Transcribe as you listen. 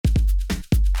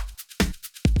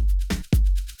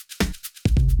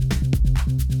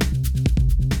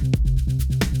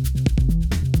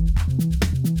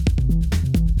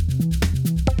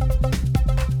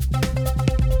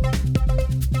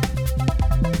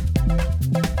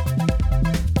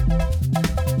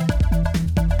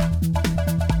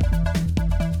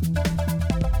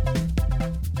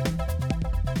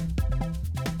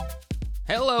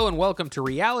and welcome to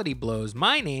Reality Blows.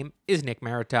 My name is Nick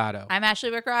Maritato. I'm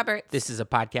Ashley Wick-Roberts. This is a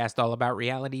podcast all about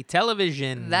reality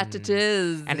television. That it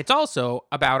is. And it's also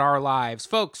about our lives.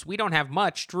 Folks, we don't have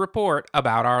much to report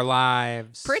about our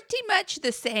lives. Pretty much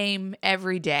the same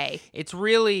every day. It's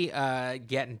really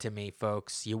getting to me,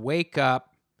 folks. You wake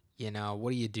up,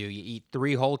 what do? You eat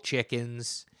 3 whole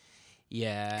chickens.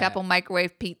 Yeah. Couple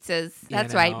microwave pizzas.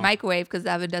 That's right, microwave because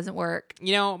the oven doesn't work.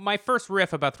 My first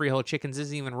riff about 3 whole chickens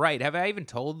isn't even right. Have I even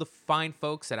told the fine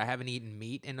folks that I haven't eaten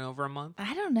meat in over a month?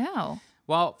 I don't know.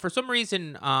 Well, for some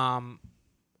reason,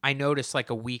 I noticed like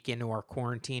a week into our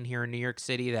quarantine here in New York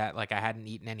City that like I hadn't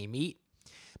eaten any meat.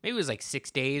 Maybe it was like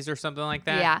 6 days or something like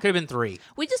that. Yeah. Could have been 3.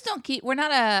 We just don't we're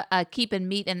not a keeping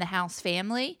meat in the house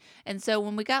family. And so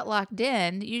when we got locked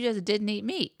in, you just didn't eat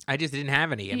meat. I just didn't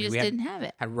have any. We didn't have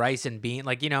it. Had rice and bean.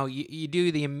 Like, you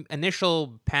do the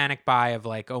initial panic buy of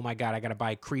like, oh my God, I got to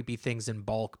buy creepy things in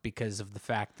bulk because of the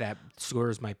fact that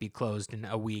stores might be closed in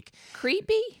a week.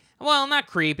 Creepy? Well, not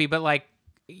creepy, but like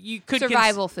you could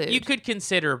survival food. You could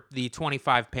consider the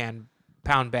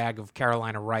 25-pound bag of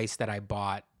Carolina rice that I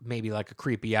bought maybe like a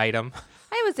creepy item.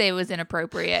 I would say it was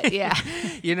inappropriate. Yeah.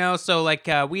 So like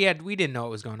we didn't know what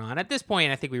was going on. At this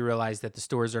point, I think we realized that the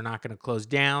stores are not going to close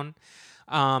down.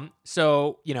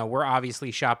 So we're obviously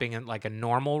shopping at like a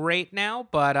normal rate now,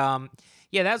 but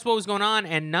yeah, that's what was going on,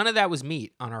 and none of that was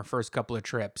meat on our first couple of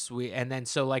trips. We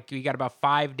got about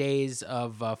 5 days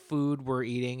of food we're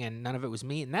eating, and none of it was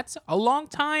meat, and that's a long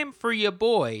time for your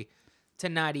boy to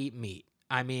not eat meat.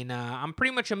 I mean, I'm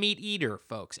pretty much a meat eater,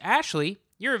 folks. Ashley,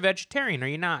 you're a vegetarian, are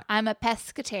you not? I'm a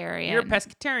pescatarian. You're a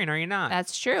pescatarian, are you not?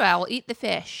 That's true. I will eat the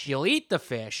fish. You'll eat the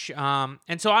fish. And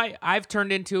so I've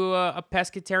turned into a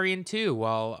pescatarian too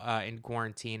while in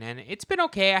quarantine. And it's been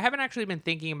okay. I haven't actually been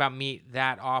thinking about meat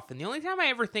that often. The only time I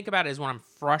ever think about it is when I'm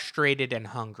frustrated and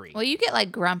hungry. Well, you get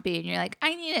like grumpy and you're like,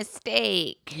 I need a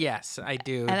steak. Yes, I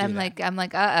do. And I'm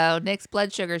like, uh-oh, Nick's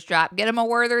blood sugar's dropped. Get him a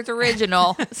Werther's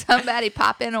Original. Somebody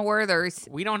pop in a Werther's.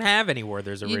 We don't have any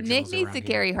Werther's Originals. Nick needs to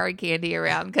carry hard candy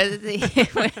around because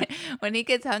when he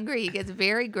gets hungry, he gets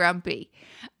very grumpy.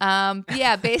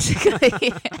 Yeah,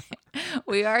 basically,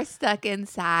 we are stuck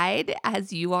inside,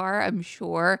 as you are, I'm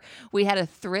sure. We had a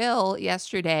thrill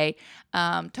yesterday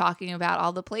talking about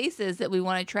all the places that we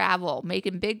want to travel,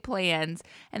 making big plans.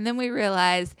 And then we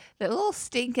realized that little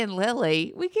stinking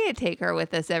Lily, we can't take her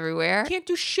with us everywhere. Can't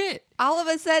do shit. All of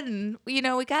a sudden, we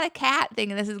got a cat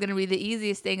thinking this is going to be the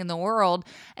easiest thing in the world.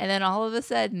 And then all of a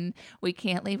sudden, we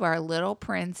can't leave our little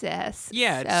princess.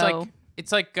 Yeah,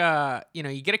 it's like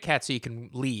you get a cat so you can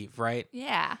leave, right?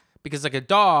 Yeah. Because like a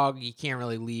dog, you can't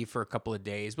really leave for a couple of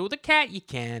days. But with a cat, you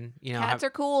can. Cats are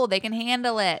cool. They can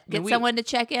handle it. Get someone to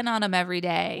check in on them every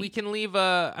day. We can leave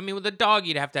with a dog,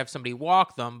 you'd have to have somebody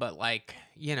walk them. But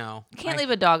you can't leave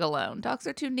a dog alone. Dogs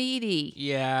are too needy.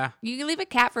 Yeah. You can leave a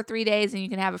cat for 3 days and you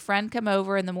can have a friend come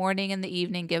over in the morning and the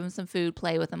evening, give them some food,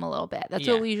 play with them a little bit. That's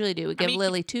what we usually do. We give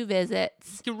Lily 2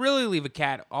 visits. You can really leave a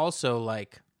cat also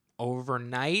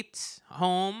overnight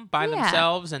home by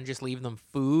themselves and just leave them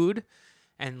food.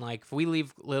 And if we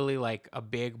leave Lily a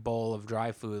big bowl of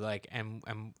dry food, and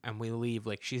we leave,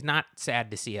 she's not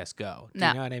sad to see us go. Do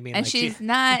you know what I mean? And she's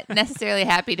not necessarily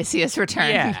happy to see us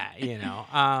return.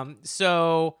 Yeah,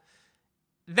 So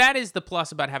that is the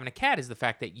plus about having a cat, is the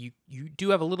fact that you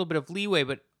do have a little bit of leeway.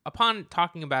 But upon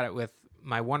talking about it with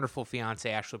my wonderful fiance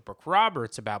Ashley Brooke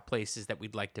Roberts about places that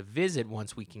we'd like to visit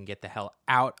once we can get the hell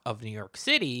out of New York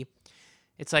City.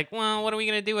 It's like, well, what are we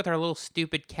going to do with our little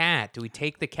stupid cat? Do we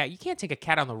take the cat? You can't take a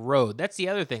cat on the road. That's the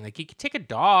other thing. You could take a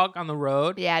dog on the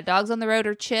road. Yeah, dogs on the road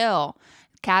are chill.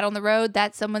 Cat on the road,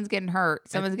 someone's getting hurt.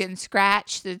 Someone's getting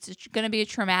scratched. It's going to be a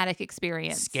traumatic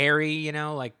experience. Scary,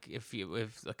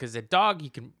 because a dog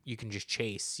you can just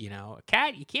chase. A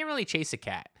cat, you can't really chase a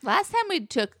cat. Last time we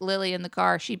took Lily in the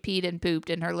car, she peed and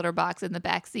pooped in her litter box in the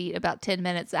back seat about 10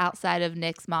 minutes outside of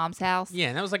Nick's mom's house. Yeah,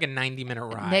 and that was like a 90-minute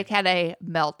ride. Nick had a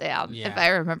meltdown, if I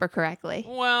remember correctly.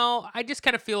 Well, I just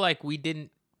kind of feel like we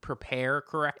didn't prepare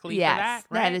correctly for that,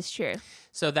 right? That is true.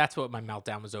 So that's what my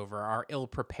meltdown was over, our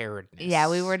ill-preparedness. Yeah,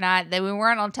 we weren't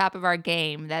on top of our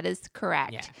game. That is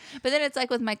correct. Yeah. But then it's like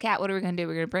with my cat, what are we going to do?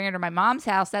 We're going to bring her to my mom's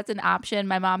house. That's an option.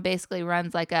 My mom basically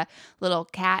runs like a little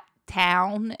cat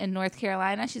town in North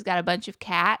Carolina. She's got a bunch of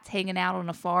cats hanging out on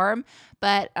a farm,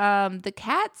 but the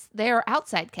cats, they're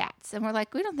outside cats, and we're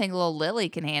like, we don't think little Lily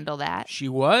can handle that. She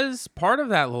was part of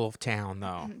that little town,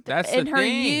 though. That's in her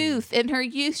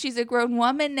youth, she's a grown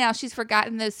woman now. She's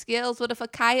forgotten those skills. What if a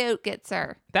coyote gets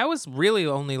her? That was really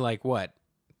only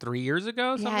 3 years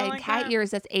ago? Yeah, in cat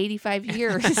years, that's 85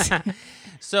 years.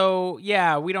 So,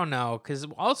 yeah, we don't know. Because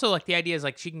also, the idea is,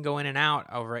 she can go in and out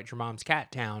over at your mom's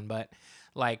cat town. But,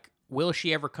 will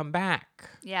she ever come back?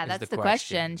 Yeah, is that's the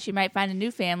question. She might find a new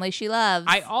family she loves.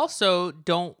 I also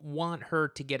don't want her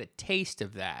to get a taste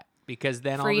of that because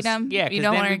then freedom. You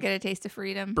don't want her to get a taste of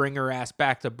freedom. Bring her ass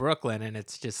back to Brooklyn, and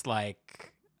it's just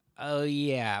like, oh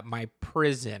yeah, my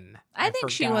prison. I think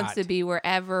she wants to be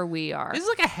wherever we are. This is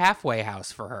like a halfway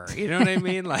house for her. You know what I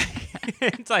mean? Like,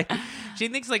 it's like she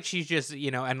thinks like she's just,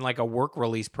 in like a work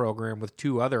release program with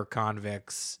 2 other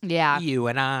convicts. Yeah. You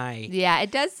and I. Yeah,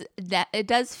 it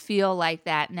does feel like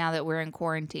that now that we're in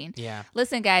quarantine. Yeah.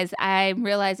 Listen, guys, I'm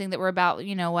realizing that we're about,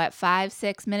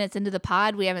 5-6 minutes into the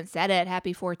pod. We haven't said it.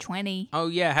 Happy 420. Oh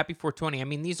yeah, happy 420. I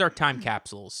mean, these are time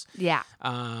capsules. Yeah.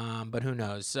 But who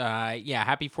knows? Yeah,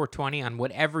 happy 420 on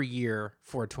whatever year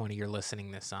 420 you're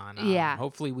listening this on. Yeah.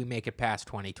 Hopefully we make it past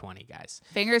 2020, guys.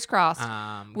 Fingers crossed.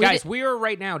 Guys, we are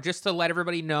right now, just to let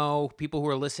everybody know, people who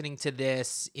are listening to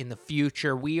this in the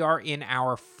future, we are in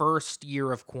our first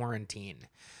year of quarantine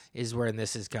is when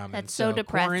this is coming. That's so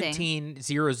depressing. Quarantine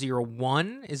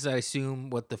 001 is, I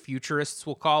assume, what the futurists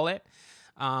will call it.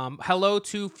 Hello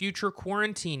to future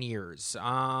quarantine years.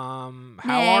 How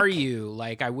are you?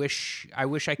 Like, I wish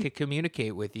I could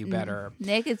communicate with you better.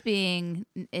 Nick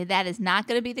that is not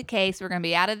going to be the case. We're going to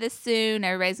be out of this soon.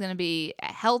 Everybody's going to be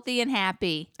healthy and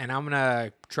happy. And I'm going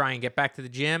to try and get back to the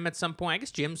gym at some point. I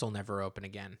guess gyms will never open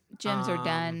again. Gyms are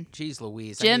done. Jeez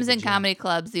Louise. Gyms and comedy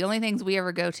clubs, the only things we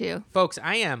ever go to. Folks,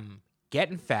 I am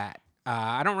getting fat.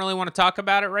 I don't really want to talk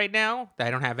about it right now.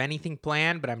 I don't have anything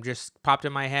planned, but I'm just popped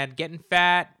in my head. Getting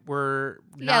fat. We're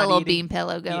you got a little bean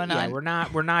pillow going on.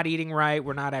 We're not eating right.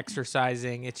 We're not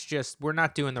exercising. It's just we're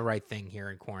not doing the right thing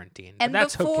here in quarantine. And but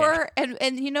that's okay. And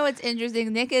it's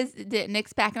interesting.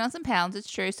 Nick's packing on some pounds. It's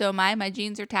true. So am I. My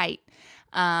jeans are tight.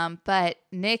 But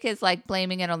Nick is like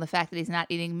blaming it on the fact that he's not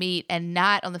eating meat and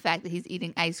not on the fact that he's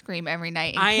eating ice cream every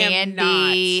night and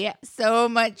candy. Am not. So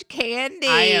much candy.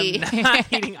 I am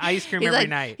not eating ice cream every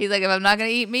night. He's like, if I'm not going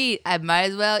to eat meat, I might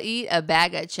as well eat a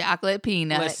bag of chocolate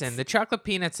peanuts. Listen, the chocolate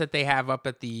peanuts that they have up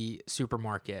at the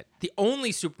supermarket, the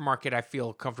only supermarket I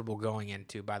feel comfortable going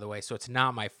into, by the way, so it's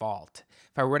not my fault.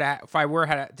 If I were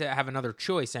to have another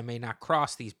choice, I may not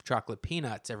cross these chocolate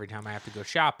peanuts every time I have to go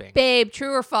shopping. Babe,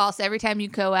 true or false? Every time you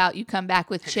go out, you come back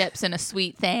with chips and a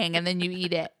sweet thing, and then you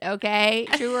eat it. Okay,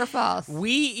 true or false?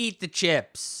 We eat the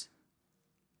chips.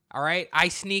 All right, I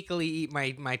sneakily eat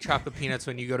my chocolate peanuts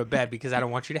when you go to bed because I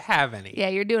don't want you to have any.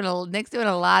 Yeah, Nick's doing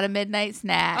a lot of midnight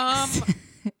snacks.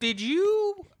 Did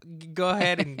you go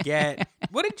ahead and get?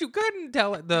 What did you go ahead and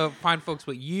tell the fine folks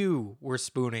what you were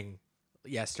spooning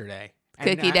yesterday?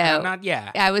 Cookie dough.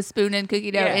 I was spooning cookie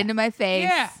dough into my face.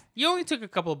 Yeah. You only took a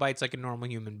couple of bites like a normal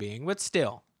human being, but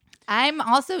still. I'm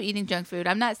also eating junk food.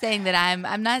 I'm not saying that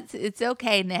I'm not. It's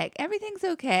okay, Nick. Everything's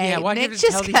okay. Yeah, why did you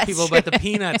tell these people about the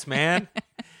peanuts, man?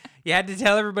 You had to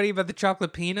tell everybody about the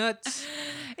chocolate peanuts?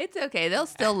 It's okay. They'll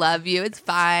still love you. It's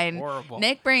fine. Horrible.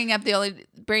 Nick bringing up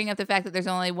the fact that there's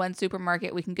only one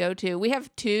supermarket we can go to. We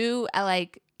have 2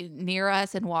 near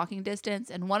us in walking distance,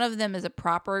 and one of them is a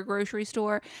proper grocery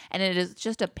store, and it is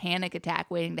just a panic attack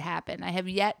waiting to happen. I have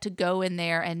yet to go in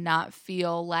there and not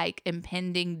feel like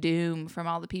impending doom from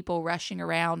all the people rushing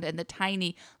around and the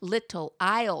tiny little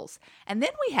aisles. And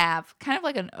then we have kind of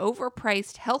like an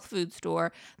overpriced health food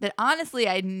store that honestly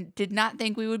I did not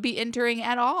think we would be entering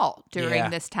at all during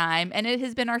this time, and it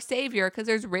has been our savior because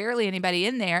there's rarely anybody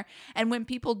in there. And when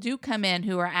people do come in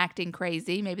who are acting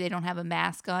crazy, maybe they don't have a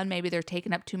mask on, maybe they're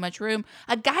taking up too much room,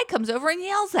 a guy comes over and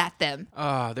yells at them.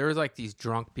 There was like these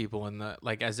drunk people in the,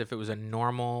 like, as if it was a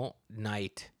normal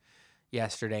night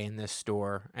yesterday in this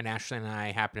store, and Ashley and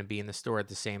I happened to be in the store at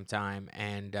the same time,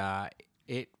 and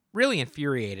it really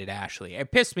infuriated Ashley.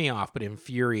 It pissed me off, but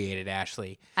infuriated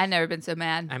Ashley. I've never been so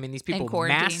mad. I mean, these people,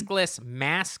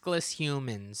 maskless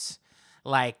humans,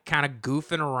 like kind of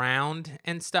goofing around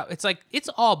and stuff. It's like, it's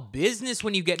all business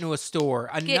when you get into a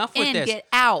store. Enough with this. Get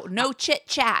out. No chit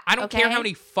chat. I don't care how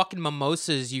many fucking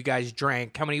mimosas you guys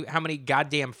drank, how many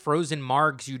goddamn frozen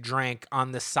margs you drank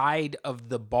on the side of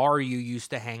the bar you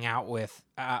used to hang out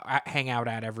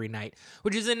at every night.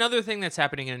 Which is another thing that's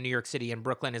happening in New York City and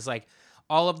Brooklyn is like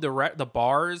all of the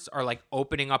bars are like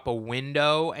opening up a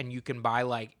window and you can buy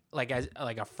like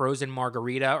a frozen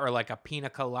margarita or like a pina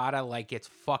colada like it's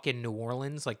fucking New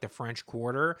Orleans, like the French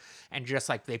Quarter, and just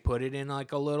like they put it in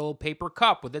like a little paper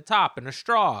cup with a top and a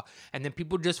straw, and then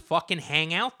people just fucking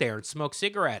hang out there and smoke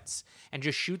cigarettes and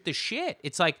just shoot the shit.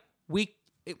 It's like, what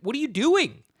are you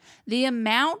doing? The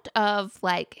amount of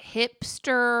like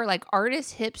hipster, like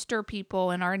artist hipster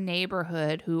people in our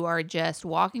neighborhood who are just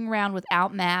walking around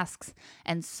without masks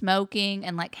and smoking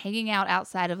and like hanging out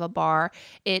outside of a bar,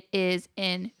 it is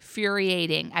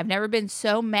infuriating. I've never been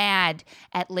so mad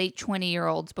at late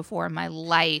 20-year-olds before in my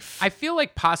life. I feel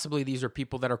like possibly these are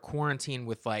people that are quarantined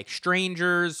with like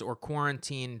strangers or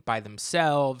quarantined by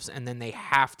themselves, and then they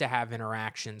have to have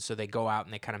interactions, so they go out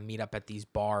and they kind of meet up at these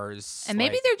bars. And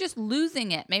maybe they're just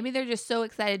losing it. Maybe they're just so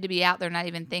excited to be out, they're not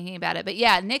even thinking about it. But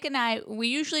yeah, Nick and I, we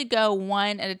usually go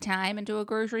one at a time into a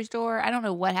grocery store. I don't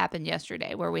know what happened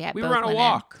yesterday where we were on a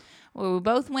walk. Well, we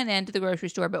both went into the grocery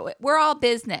store, but we're all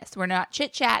business. We're not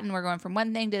chit-chatting. We're going from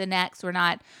one thing to the next. We're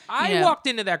not, I walked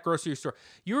into that grocery store.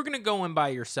 You were going to go in by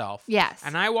yourself. Yes.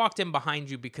 And I walked in behind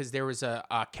you because there was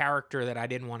a character that I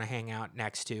didn't want to hang out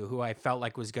next to who I felt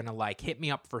like was going to like hit me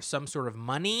up for some sort of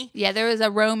money. Yeah, there was a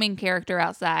roaming character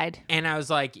outside. And I was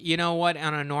like, you know what?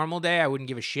 On a normal day, I wouldn't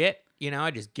give a shit. You know,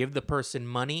 I just give the person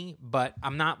money, but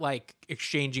I'm not like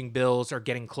exchanging bills or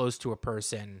getting close to a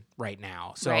person right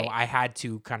now. So Right. I had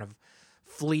to kind of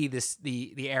flee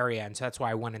the area, and so that's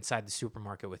why I went inside the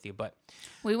supermarket with you. But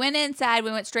We went inside.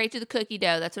 We went straight to the cookie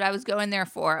dough. That's what I was going there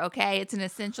for, okay? It's an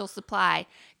essential supply.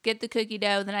 Get the cookie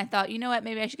dough. Then I thought, you know what?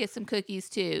 Maybe I should get some cookies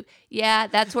too. Yeah,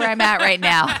 that's where I'm at right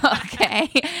now, okay?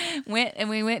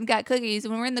 We went and got cookies.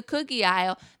 And when we're in the cookie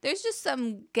aisle, there's just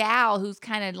some gal who's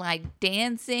kind of like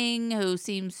dancing, who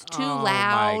seems too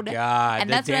loud. Oh my God, And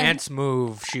the that's what I'm- dance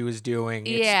move she was doing.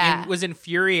 Yeah. It was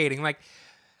infuriating. Like,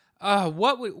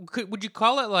 what would you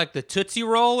call it? Like the Tootsie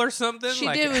Roll or something? She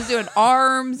like, was doing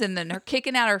arms and then her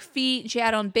kicking out her feet. And she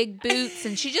had on big boots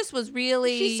and she just was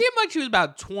really. She seemed like she was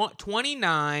about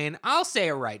 29. I'll say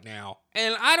it right now.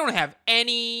 And I don't have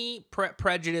any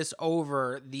prejudice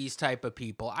over these type of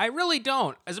people. I really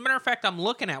don't. As a matter of fact, I'm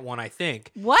looking at one, I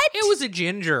think. What? It was a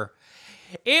ginger.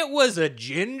 It was a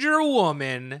ginger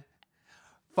woman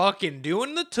fucking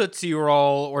doing the Tootsie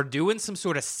Roll or doing some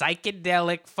sort of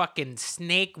psychedelic fucking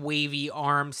snake wavy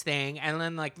arms thing. And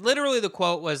then like literally the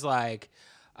quote was like,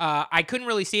 I couldn't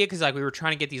really see it because like we were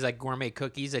trying to get these like gourmet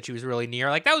cookies that she was really near.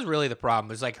 Like that was really the problem.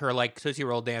 It was like her like Tootsie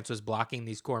Roll dance was blocking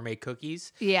these gourmet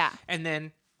cookies. Yeah. And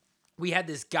then we had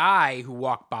this guy who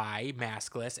walked by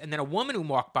maskless, and then a woman who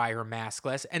walked by her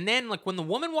maskless. And then like when the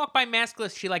woman walked by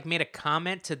maskless, she like made a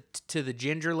comment to the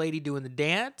ginger lady doing the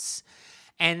dance.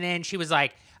 And then she was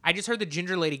like, I just heard the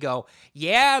ginger lady go,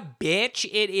 yeah, bitch,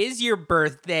 it is your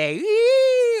birthday.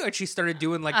 And she started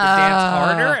doing like the dance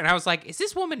harder. And I was like, is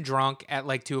this woman drunk at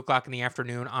like 2:00 in the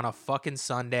afternoon on a fucking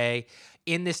Sunday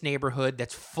in this neighborhood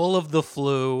that's full of the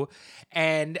flu?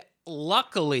 And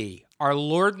luckily, our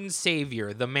Lord and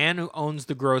Savior, the man who owns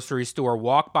the grocery store,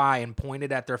 walked by and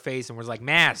pointed at their face and was like,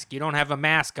 mask, you don't have a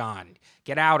mask on.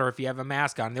 Get out, or if you have a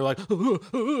mask on. And they were like,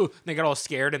 and they got all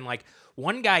scared. And like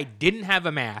one guy didn't have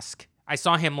a mask. I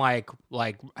saw him like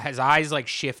his eyes like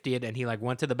shifted and he like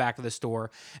went to the back of the store.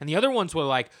 And the other ones were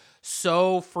like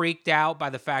so freaked out by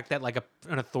the fact that like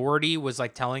an authority was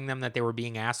like telling them that they were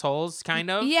being assholes,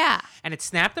 kind of. Yeah. And it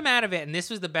snapped them out of it. And this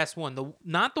was the best one.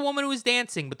 Not the woman who was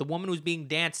dancing, but the woman who was being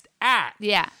danced at.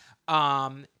 Yeah.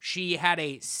 She had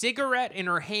a cigarette in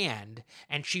her hand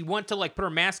and she went to like put her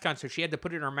mask on, so she had to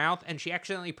put it in her mouth, and she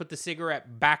accidentally put the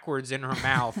cigarette backwards in her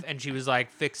mouth and she was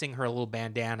like fixing her little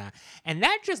bandana. And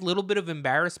that just little bit of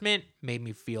embarrassment made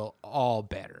me feel all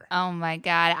better. Oh my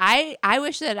God. I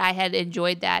wish that I had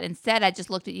enjoyed that. Instead, I just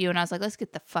looked at you and I was like, let's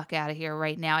get the fuck out of here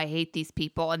right now. I hate these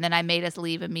people. And then I made us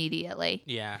leave immediately.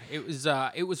 Yeah, it was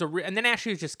and then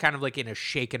Ashley was just kind of like in a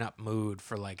shaken up mood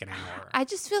for like an hour. I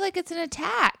just feel like it's an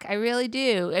attack. I really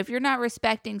do. If you're not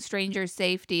respecting strangers'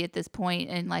 safety at this point,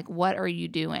 and like, what are you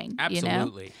doing?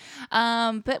 Absolutely. You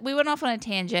know? But we went off on a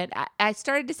tangent. I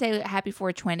started to say happy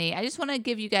 420. I just want to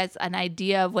give you guys an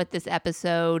idea of what this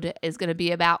episode is going to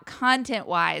be about content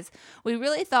wise. We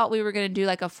really thought we were going to do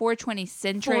like a 420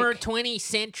 centric. 420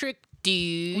 centric.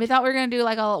 Dude. We thought we were going to do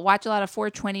like watch a lot of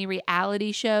 420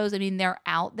 reality shows. I mean, they're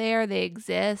out there, they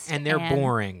exist. And they're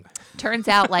boring. Turns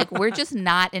out like we're just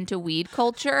not into weed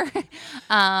culture.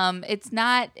 It's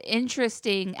not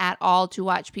interesting at all to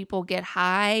watch people get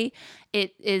high.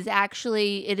 It is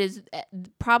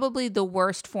probably the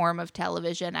worst form of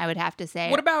television, I would have to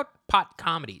say. What about pot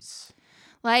comedies?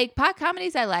 Like pot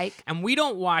comedies I like. And we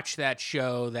don't watch that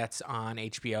show that's on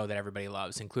HBO that everybody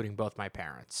loves, including both my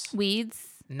parents. Weeds.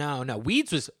 No.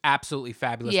 Weeds was absolutely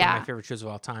fabulous. Yeah. One of my favorite shows of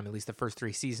all time, at least the first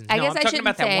 3 seasons. I guess I'm I talking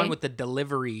about shouldn't that say- one with the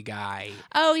delivery guy.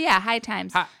 Oh yeah, High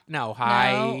Times. High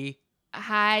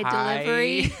High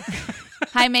Delivery.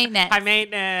 High maintenance. High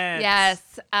maintenance.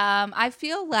 Yes. I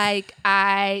feel like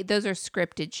those are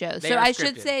scripted shows. They So are I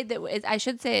scripted.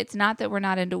 should say it's not that we're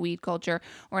not into weed culture.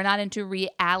 We're not into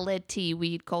reality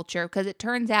weed culture, because it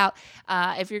turns out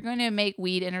if you're going to make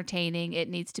weed entertaining, it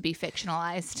needs to be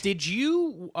fictionalized. Did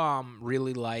you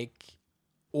really like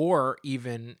or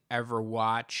even ever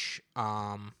watch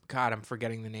God, I'm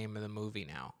forgetting the name of the movie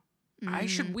now.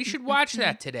 We should watch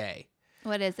that today.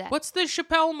 What is it? What's the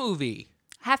Chappelle movie?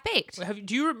 Half Baked.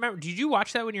 Do you remember? Did you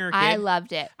watch that when you were a kid? I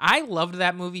loved it. I loved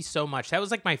that movie so much. That was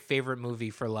like my favorite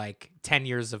movie for like 10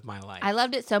 years of my life. I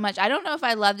loved it so much. I don't know if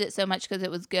I loved it so much because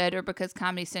it was good or because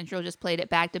Comedy Central just played it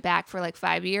back to back for like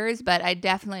 5 years, but I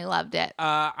definitely loved it.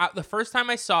 The first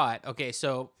time I saw it, okay,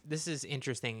 so this is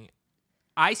interesting.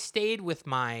 I stayed with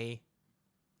my.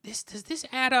 Does this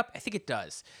add up? I think it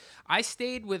does. I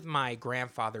stayed with my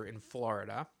grandfather in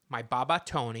Florida, my Baba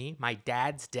Tony, my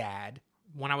dad's dad,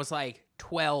 when I was like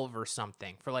 12 or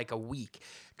something for like a week.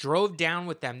 Drove down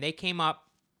with them. They came up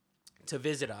to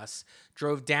visit us.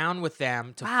 Drove down with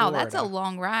them to Florida. Wow, that's a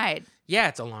long ride. Yeah,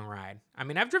 it's a long ride. I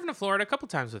mean, I've driven to Florida a couple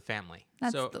times with family.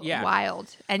 That's yeah.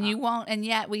 wild. And you won't, and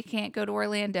yet we can't go to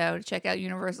Orlando to check out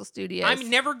Universal Studios. I'm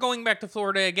never going back to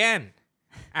Florida again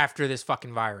after this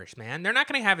fucking virus, man. They're not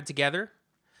going to have it together.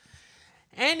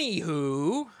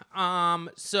 Anywho,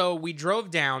 so we drove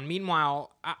down.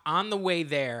 Meanwhile, on the way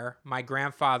there, my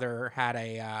grandfather had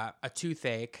a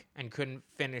toothache and couldn't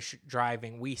finish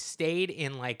driving. We stayed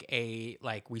in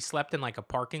we slept in like a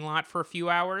parking lot for a few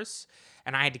hours,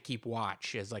 and I had to keep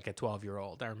watch as like a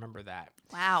 12-year-old. I remember that.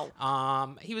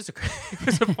 Wow. He was a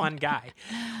fun guy.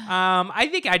 I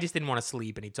think I just didn't want to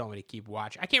sleep, and he told me to keep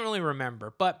watch. I can't really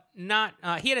remember, but not.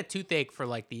 He had a toothache for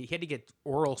he had to get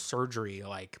oral surgery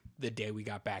like the day we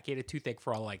got back. He had a toothache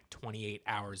for all like 28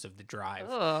 hours of the drive.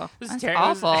 Ugh, It was that's terrible.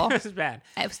 awful. It was bad.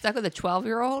 I was stuck with a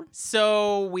 12-year-old.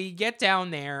 So we get down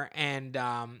there, and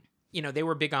they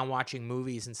were big on watching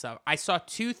movies and stuff. I saw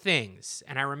two things,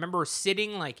 and I remember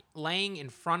laying in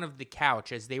front of the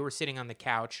couch as they were sitting on the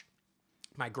couch.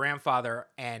 My grandfather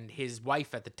and his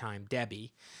wife at the time,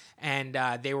 Debbie, and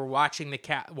they were watching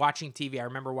watching TV. I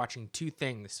remember watching two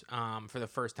things for the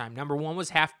first time. Number one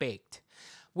was Half Baked,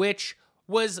 which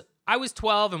was I was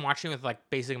 12 and watching with like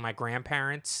basically my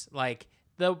grandparents.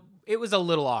 It was a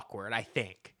little awkward, I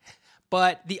think.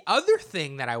 But the other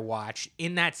thing that I watched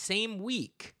in that same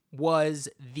week was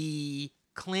the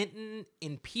Clinton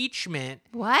impeachment.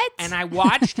 What? And I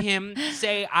watched him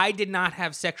say, I did not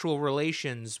have sexual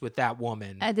relations with that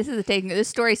woman. This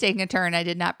story's taking a turn I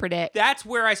did not predict. That's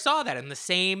where I saw that. In the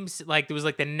same, it was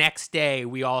like the next day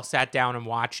we all sat down and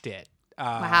watched it.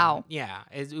 Wow. Yeah.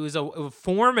 It was a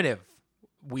formative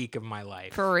week of my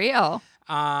life. For real.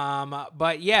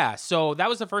 But yeah, so that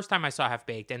was the first time I saw Half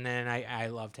Baked, and then I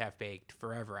loved Half Baked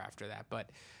forever after that. But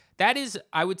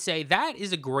I would say that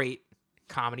is a great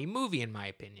comedy movie in my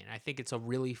opinion. I think it's a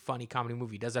really funny comedy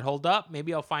movie. Does it hold up?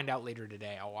 Maybe I'll find out later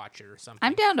today. I'll watch it or something.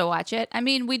 I'm down to watch it. I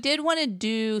mean, we did want to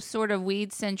do sort of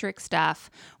weed-centric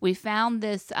stuff. We found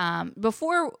this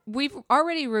before. We've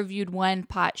already reviewed one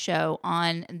pot show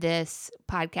on this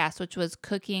podcast, which was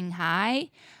Cooking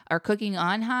High or Cooking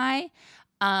on High.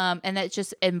 And that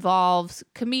just involves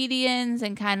comedians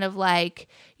and kind of like,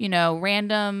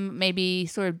 random, maybe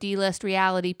sort of D-list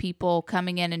reality people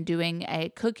coming in and doing a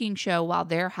cooking show while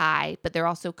they're high, but they're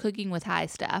also cooking with high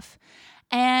stuff.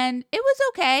 And it was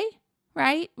okay,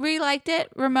 right? We liked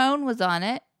it. Ramon was on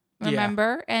it,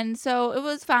 remember? Yeah. And so it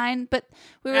was fine, but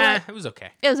we were it was okay.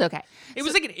 It was okay. It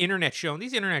was like an internet show. And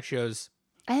these internet shows,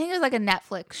 I think it was like a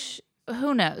Netflix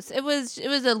who knows? It was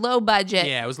a low budget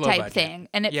type thing,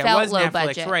 and it felt low Netflix,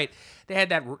 budget. Right? They had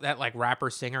that like rapper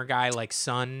singer guy, like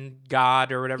Sun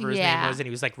God or whatever his name was, and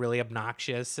he was like really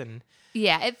obnoxious and.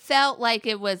 Yeah, it felt like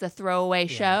it was a throwaway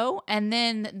show, and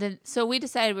then so we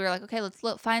decided we were like, okay, let's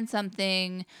find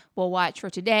something we'll watch for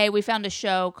today. We found a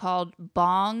show called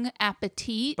Bong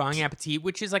Appetit. Bong Appetit,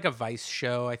 which is like a Vice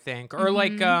show, I think, or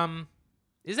like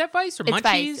Is that Vice or Munchies?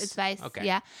 Vice. It's Vice. Okay.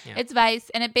 Yeah. It's Vice.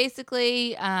 And it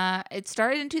basically, it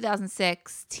started in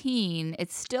 2016.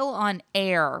 It's still on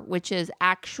air, which is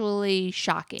actually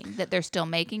shocking that they're still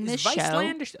making this show. Is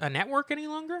Viceland a network any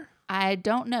longer? I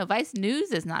don't know. Vice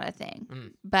News is not a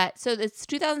thing. But so it's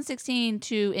 2016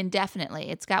 to indefinitely.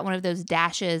 It's got one of those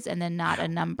dashes and then not a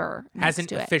number.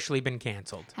 Hasn't officially been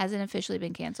canceled. Hasn't officially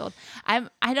been canceled.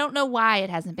 I don't know why it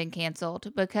hasn't been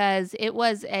canceled, because it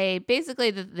was basically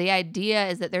the idea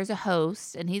is that there's a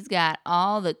host and he's got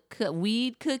all the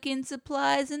weed cooking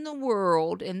supplies in the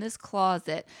world in this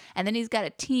closet. And then he's got a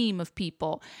team of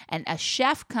people, and a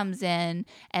chef comes in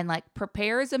and like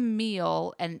prepares a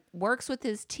meal and works with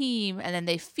his team, and then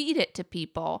they feed it to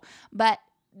people. But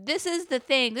this is the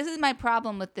thing. This is my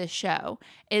problem with this show,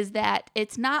 is that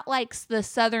it's not like the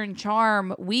Southern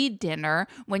Charm weed dinner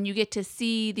when you get to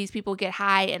see these people get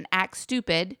high and act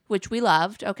stupid, which we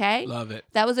loved, okay? Love it.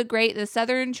 That was the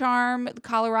Southern Charm,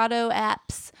 Colorado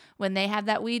apps, when they have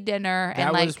that weed dinner.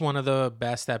 That and was one of the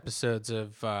best episodes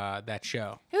of that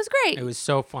show. It was great. It was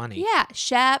so funny. Yeah,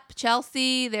 Shep,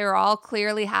 Chelsea, they were all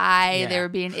clearly high. Yeah. They were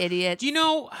being idiots. Do you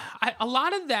know, a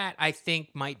lot of that I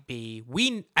think might be,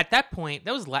 at that point,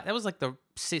 that was like the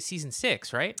season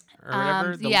 6, right? Or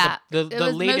whatever. It The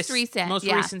was latest, most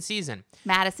recent season.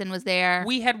 Madison was there.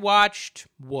 We had watched,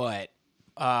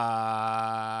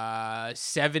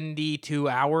 72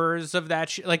 hours of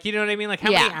that like, you know what I mean? Like, how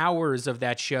many hours of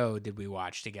that show did we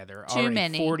watch together? Too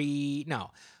many. 40, no.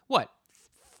 What?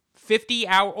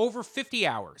 Over 50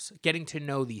 hours getting to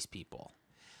know these people.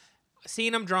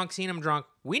 Seeing them drunk.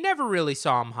 We never really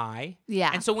saw them high. Yeah.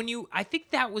 And so I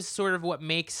think that was sort of what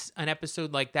makes an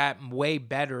episode like that way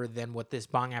better than what this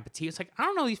Bong Appetit. It's like, I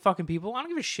don't know these fucking people. I don't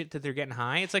give a shit that they're getting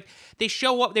high. It's like they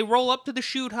show up, they roll up to the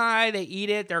shoot high, they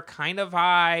eat it, they're kind of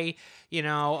high. You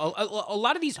know, a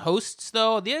lot of these hosts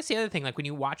though, that's the other thing. Like when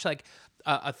you watch like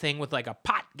a thing with like a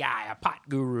pot guy, a pot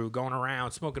guru going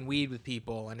around smoking weed with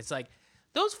people, and it's like,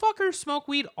 those fuckers smoke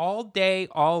weed all day,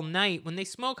 all night. When they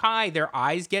smoke high, their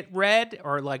eyes get red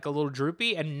or like a little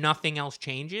droopy and nothing else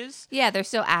changes. Yeah, they're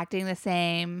still acting the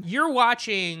same. You're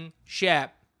watching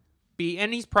Shep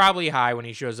and he's probably high when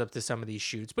he shows up to some of these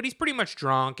shoots, but he's pretty much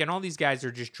drunk, and all these guys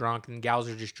are just drunk and gals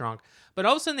are just drunk. But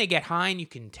all of a sudden they get high and you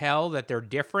can tell that they're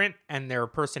different and their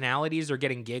personalities are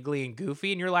getting giggly and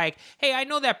goofy. And you're like, hey, I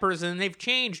know that person and they've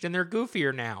changed and they're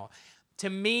goofier now. To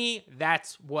me,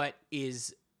 that's what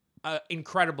is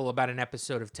incredible about an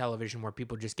episode of television where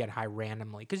people just get high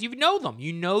randomly, because you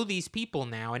know these people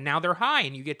now, and now they're high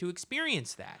and you get to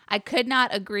experience that. I could not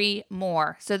agree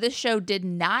more. So this show did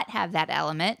not have that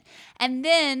element. And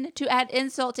then to add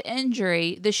insult to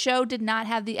injury, the show did not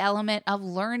have the element of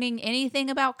learning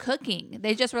anything about cooking.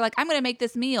 They just were like, I'm going to make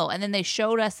this meal. And then they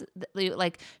showed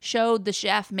the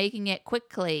chef making it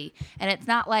quickly. And it's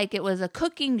not like it was a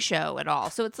cooking show at all.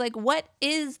 So it's like, what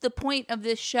is the point of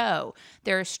this show?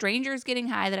 There are strangers getting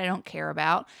high that I don't care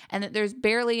about, and that there's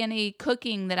barely any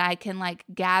cooking that I can like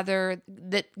gather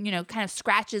that, you know, kind of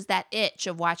scratches that itch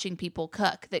of watching people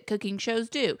cook that cooking shows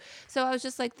do. So I was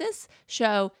just like, this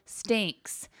show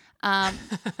stinks. But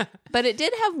it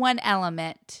did have one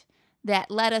element that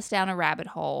led us down a rabbit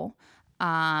hole.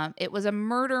 It was a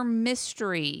murder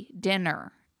mystery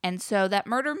dinner. And so that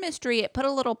murder mystery, it put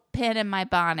a little pin in my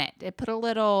bonnet. It put a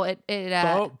little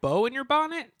bow in your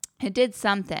bonnet? It did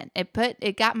something.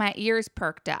 It got my ears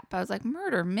perked up. I was like,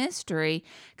 murder mystery?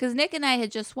 Because Nick and I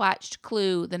had just watched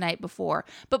Clue the night before.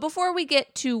 But before we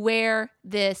get to where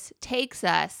this takes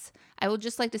us, I would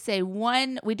just like to say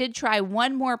we did try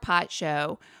one more pot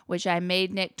show, which I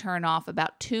made Nick turn off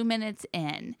about 2 minutes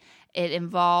in. It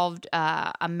involved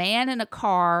a man in a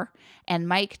car and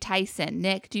Mike Tyson.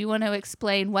 Nick, do you want to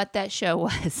explain what that show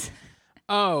was?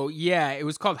 Oh, yeah. It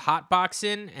was called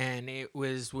Hotboxing, and it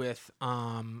was with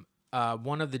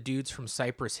one of the dudes from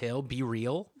Cypress Hill, Be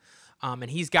Real. And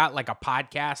he's got like a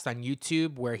podcast on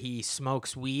YouTube where he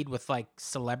smokes weed with like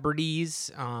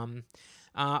celebrities,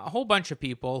 a whole bunch of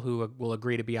people who will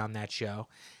agree to be on that show.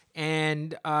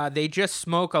 And they just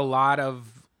smoke a lot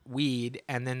of weed,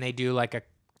 and then they do like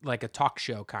a talk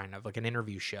show, kind of like an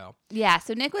interview show. Yeah,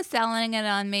 so Nick was selling it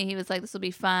on me. He was like, this will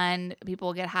be fun. People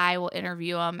will get high. We'll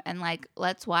interview them. And like,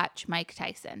 let's watch Mike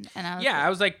Tyson. And I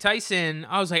was like, Tyson.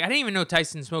 I didn't even know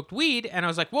Tyson smoked weed. And I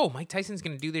was like, whoa, Mike Tyson's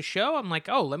going to do this show? I'm like,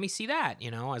 oh, let me see that, you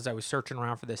know, as I was searching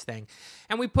around for this thing.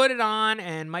 And we put it on,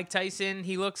 and Mike Tyson,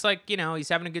 he looks like, you know, he's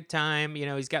having a good time. You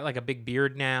know, he's got like a big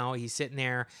beard now. He's sitting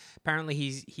there. Apparently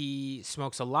he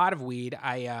smokes a lot of weed.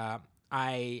 I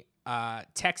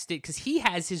texted, because he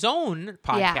has his own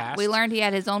podcast. Yeah, we learned he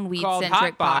had his own called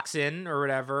weed-centric Hotboxing or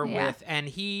whatever. Yeah. And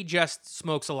he just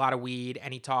smokes a lot of weed,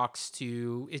 and he talks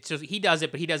to, it's just, he does it,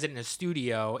 but he does it in a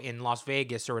studio in Las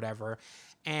Vegas or whatever.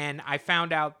 And I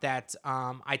found out that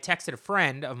I texted a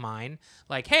friend of mine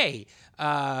like, hey,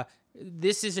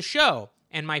 this is a show.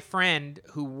 And my friend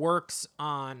who works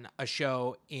on a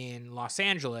show in Los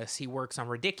Angeles, he works on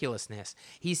Ridiculousness.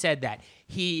 He said that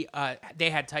they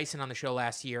had Tyson on the show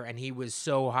last year, and he was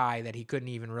so high that he couldn't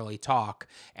even really talk.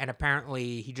 And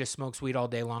apparently he just smokes weed all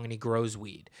day long, and he grows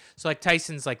weed. So like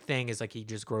Tyson's like thing is like he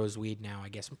just grows weed now, I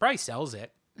guess, and probably sells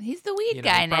it. He's the weed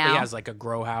guy now. Probably has like a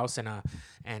grow house and a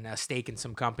stake in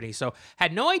some company. So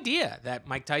had no idea that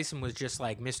Mike Tyson was just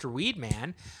like Mr. Weed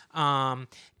Man.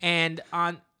 And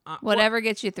on. Whatever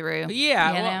gets you through.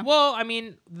 Yeah. You know? Well, I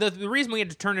mean, the reason we had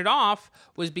to turn it off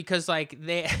was because like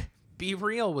Be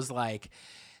Real was like,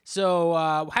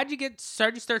 So how'd you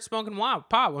start smoking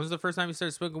pot? When was the first time you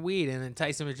started smoking weed? And then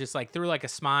Tyson was just like threw like a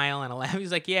smile and a laugh.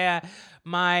 He's like, yeah,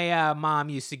 my mom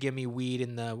used to give me weed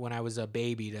when I was a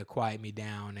baby to quiet me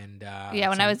down. And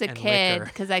when I was a kid liquor.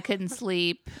 because I couldn't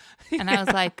sleep, and I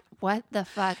was like, what the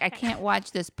fuck? I can't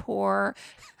watch this poor,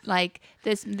 like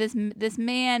this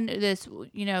man.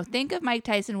 Think of Mike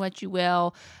Tyson what you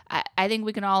will. I think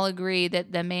we can all agree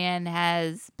that the man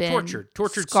has been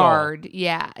tortured, scarred. soul.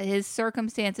 Yeah, his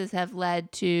circumstances have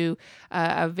led to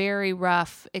a very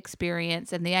rough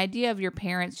experience, and the idea of your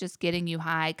parents just getting you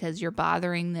high because you're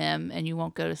bothering them and you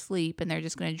won't go to sleep, and they're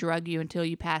just going to drug you until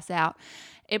you pass out.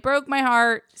 It broke my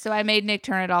heart, so I made Nick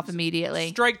turn it off immediately.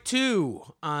 Strike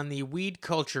 2 on the weed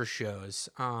culture shows.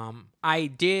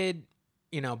 I did,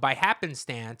 by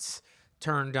happenstance,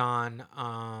 turned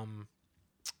on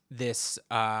this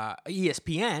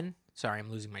ESPN. Sorry,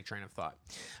 I'm losing my train of thought.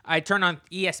 I turned on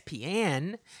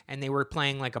ESPN, and they were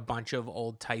playing like a bunch of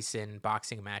old Tyson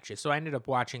boxing matches. So I ended up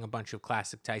watching a bunch of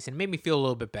classic Tyson. It made me feel a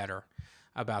little bit better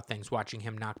about things, watching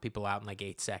him knock people out in like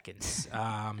 8 seconds.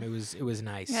 It was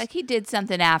nice. Yeah, like he did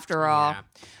something after all.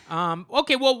 Yeah.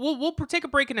 Okay, well, we'll take a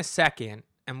break in a second,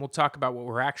 and we'll talk about what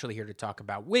we're actually here to talk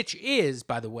about, which is,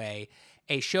 by the way,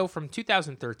 a show from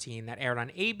 2013 that aired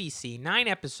on ABC, 9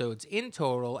 episodes in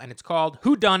total, and it's called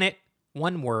Who Done It?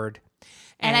 One word.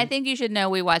 And I think you should know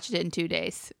we watched it in 2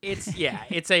 days. We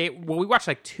watched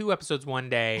like 2 episodes one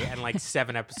day and like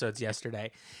 7 episodes yesterday.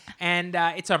 And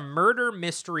it's a murder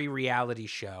mystery reality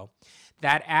show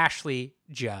that Ashley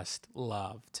just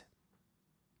loved.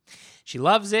 She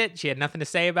loves it. She had nothing to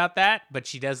say about that, but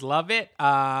she does love it.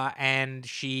 And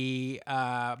she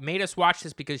made us watch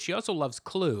this because she also loves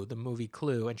Clue, the movie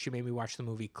Clue. And she made me watch the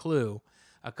movie Clue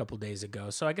a couple days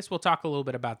ago. So I guess we'll talk a little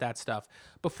bit about that stuff.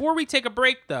 Before we take a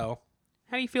break, though,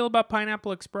 how do you feel about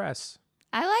Pineapple Express?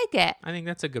 I like it. I think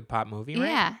that's a good pop movie,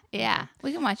 right? Yeah.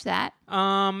 We can watch that.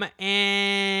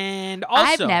 And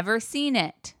also, I've never seen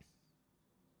it.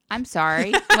 I'm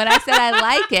sorry. When I said I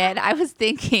like it, I was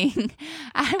thinking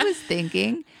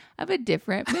of a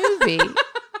different movie.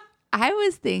 I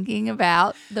was thinking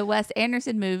about the Wes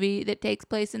Anderson movie that takes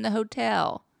place in the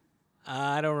hotel.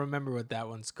 I don't remember what that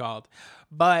one's called,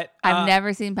 but I've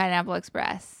never seen Pineapple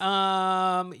Express.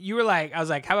 You were like, I was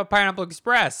like, how about Pineapple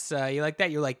Express? You like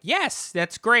that? You're like, yes,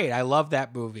 that's great. I love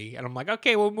that movie. And I'm like,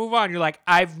 okay, we'll move on. You're like,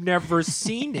 I've never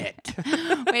seen it.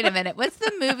 Wait a minute. What's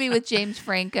the movie with James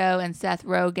Franco and Seth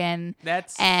Rogen?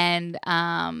 And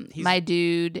my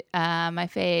dude, my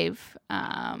fave.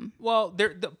 Well,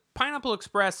 the Pineapple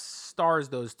Express stars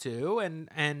those two, and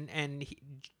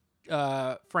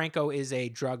Franco is a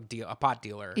pot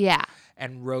dealer. Yeah.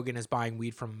 And Rogan is buying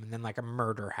weed from him, and then like a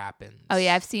murder happens. Oh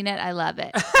yeah, I've seen it. I love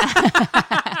it.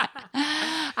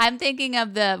 I'm thinking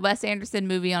of the Wes Anderson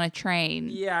movie on a train.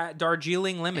 Yeah,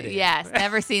 Darjeeling Limited. Yes,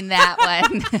 never seen that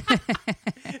one.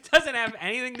 It doesn't have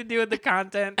anything to do with the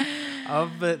content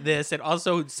of this. It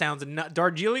also sounds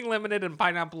Darjeeling Limited and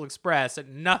Pineapple Express.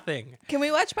 Nothing. Can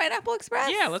we watch Pineapple Express?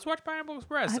 Yeah, let's watch Pineapple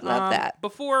Express. I love that.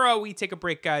 Before we take a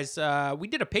break, guys, we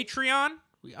did a Patreon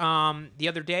the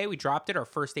other day. We dropped it, our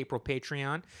first April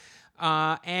Patreon.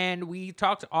 And we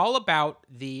talked all about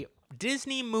the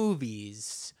Disney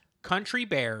movies, Country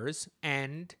Bears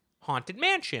and Haunted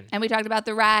Mansion. And we talked about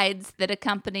the rides that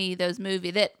accompany those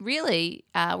movies that really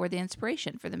were the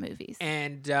inspiration for the movies.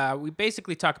 And we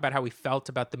basically talk about how we felt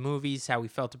about the movies, how we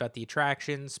felt about the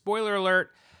attractions. Spoiler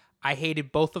alert, I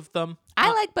hated both of them.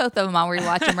 I like both of them. I'll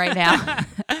rewatch them right now.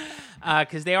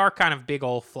 Because they are kind of big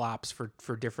old flops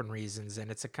for different reasons.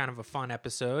 And it's a kind of a fun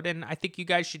episode. And I think you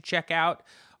guys should check out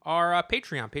our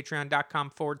Patreon,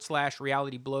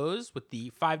 patreon.com/Reality Blows. With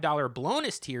the $5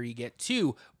 bonus tier, you get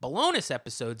 2 bonus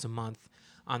episodes a month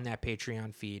on that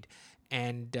Patreon feed.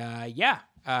 And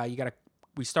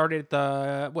we started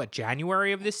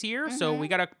January of this year. Mm-hmm. So we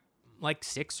got like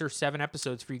 6 or 7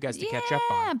 episodes for you guys to catch up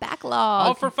on. Yeah, backlog.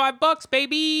 All for $5,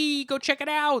 baby. Go check it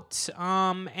out.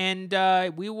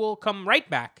 And we will come right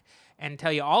back and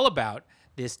tell you all about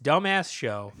this dumbass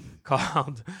show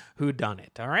called Who Done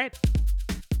It. All right?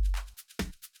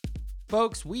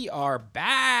 Folks, we are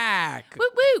back. Woo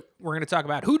woo. We're going to talk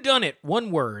about Who Done It, one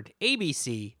word,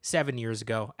 ABC, 7 years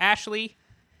ago. Ashley,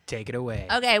 take it away.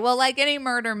 Okay, well, like any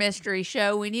murder mystery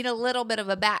show, we need a little bit of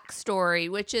a backstory,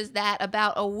 which is that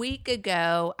about a week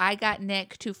ago, I got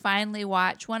Nick to finally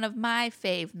watch one of my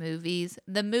fave movies,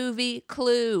 the movie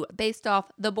Clue, based off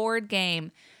the board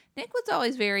game. Nick was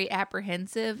always very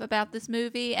apprehensive about this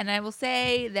movie, and I will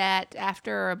say that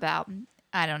after about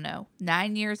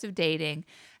 9 years of dating,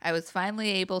 I was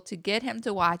finally able to get him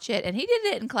to watch it, and he did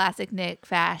it in classic Nick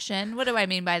fashion. What do I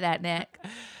mean by that, Nick?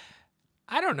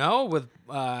 I don't know, with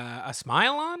a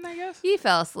smile on, I guess. He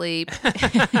fell asleep.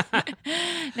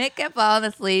 Nick kept falling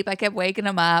asleep. I kept waking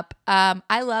him up.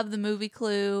 I love the movie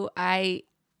Clue. I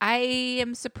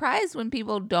am surprised when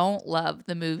people don't love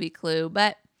the movie Clue,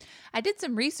 but I did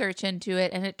some research into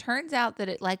it, and it turns out that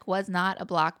it was not a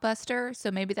blockbuster,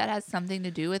 so maybe that has something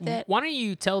to do with it. Why don't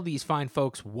you tell these fine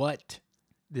folks what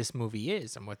this movie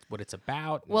is and what it's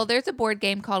about? Well, there's a board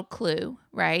game called Clue,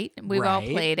 right? We've all Right.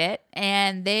 played it,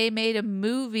 and they made a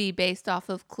movie based off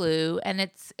of Clue. And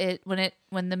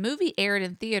when the movie aired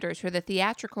in theaters for the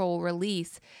theatrical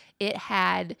release, it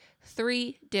had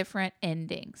 3 different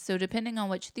endings. So depending on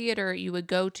which theater you would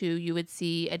go to, you would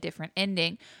see a different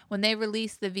ending. When they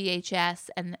released the VHS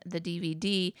and the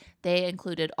DVD, they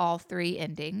included all 3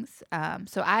 endings.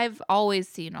 So I've always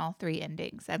seen all 3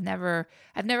 endings. I've never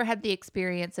had the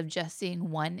experience of just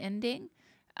seeing one ending.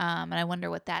 And I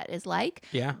wonder what that is like.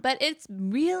 Yeah. But it's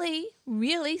really,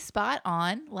 really spot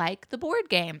on like the board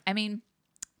game. I mean,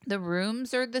 the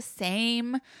rooms are the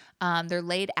same. They're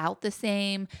laid out the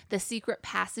same. The secret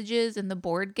passages in the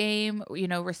board game,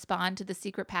 respond to the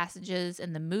secret passages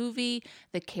in the movie.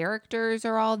 The characters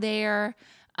are all there.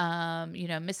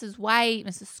 Mrs. White,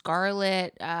 Mrs.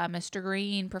 Scarlet, Mr.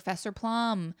 Green, Professor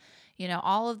Plum,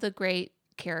 all of the great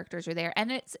characters are there.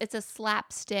 And it's a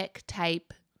slapstick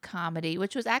type comedy,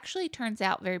 which was actually turns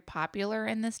out very popular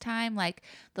in this time, like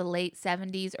the late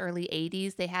 70s, early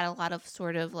 80s. They had a lot of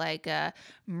sort of like a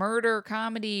murder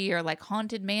comedy or like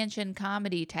haunted mansion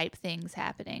comedy type things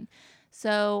happening.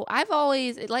 So I've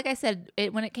always, like I said,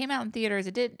 when it came out in theaters,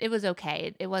 it was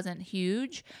okay. It wasn't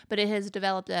huge, but it has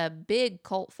developed a big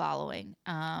cult following.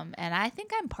 And I think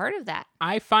I'm part of that.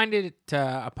 I find it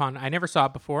I never saw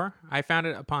it before. I found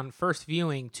it upon first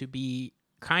viewing to be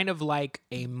kind of like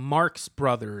a Marx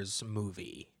Brothers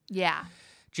movie. Yeah.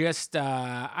 Just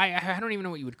I don't even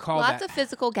know what you would call that. Lots of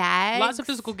physical gags. Lots of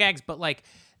physical gags, but like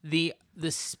the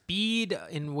speed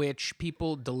in which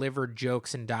people delivered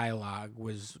jokes and dialogue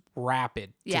was rapid,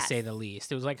 to Yes. say the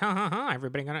least. It was like,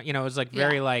 everybody gonna, it was like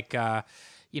very like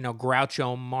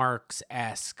Groucho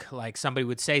Marx-esque. Like somebody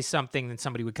would say something, then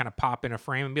somebody would kind of pop in a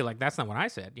frame and be like, "That's not what I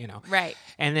said," Right.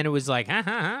 And then it was like,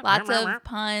 Lots of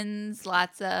puns,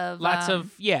 lots of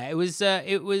it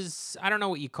was I don't know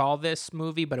what you call this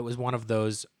movie, but it was one of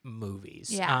those movies.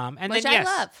 Yeah, and which then I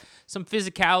love. some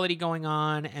physicality going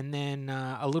on, and then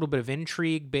a little bit of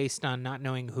intrigue based on not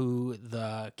knowing who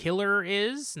the killer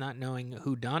is, not knowing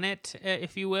who done it,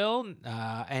 if you will.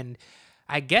 And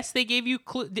I guess they gave you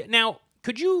now.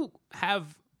 Could you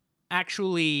have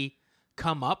actually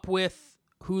come up with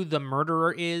who the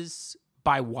murderer is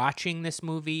by watching this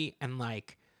movie and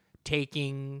like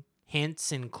taking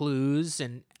hints and clues?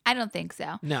 And I don't think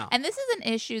so. No. And this is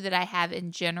an issue that I have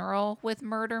in general with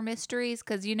murder mysteries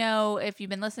because, if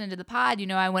you've been listening to the pod,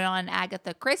 I went on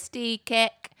Agatha Christie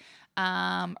kick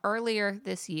earlier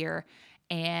this year,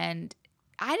 and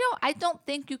I don't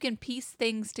think you can piece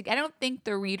things together. I don't think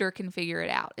the reader can figure it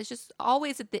out. It's just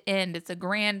always at the end, it's a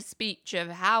grand speech of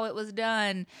how it was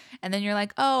done. And then you're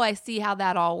like, oh, I see how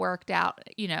that all worked out,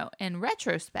 in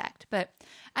retrospect. But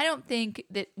I don't think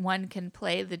that one can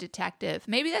play the detective.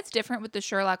 Maybe that's different with the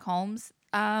Sherlock Holmes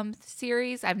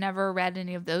series. I've never read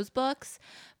any of those books.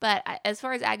 But as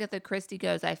far as Agatha Christie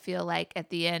goes, I feel like at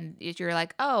the end, you're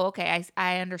like, oh, okay,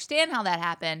 I understand how that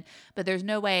happened, but there's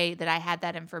no way that I had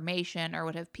that information or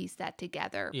would have pieced that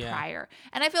together prior.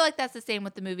 And I feel like that's the same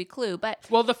with the movie Clue. But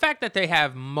well, the fact that they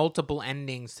have multiple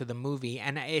endings to the movie,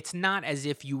 and it's not as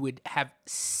if you would have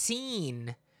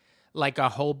seen like a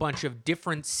whole bunch of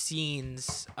different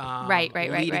scenes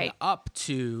leading up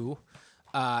to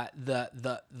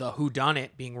the whodunit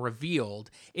being revealed.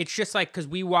 It's just like, because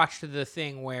we watched the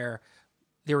thing where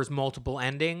there was multiple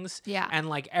endings, and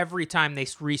like every time they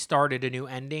restarted a new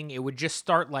ending, it would just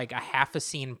start like a half a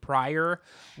scene prior,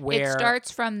 where it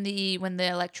starts from when the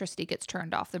electricity gets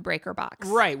turned off, the breaker box,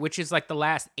 right, which is like the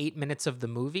last 8 minutes of the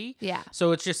movie.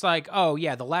 So it's just like, oh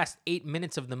yeah, the last 8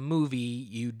 minutes of the movie,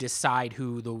 you decide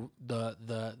who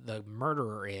the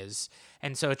murderer is.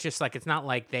 And so it's just like, it's not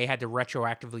like they had to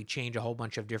retroactively change a whole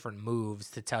bunch of different moves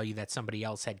to tell you that somebody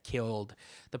else had killed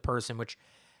the person, which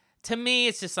to me,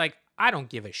 it's just like, I don't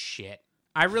give a shit.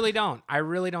 I really don't. I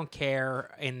really don't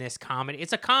care in this comedy.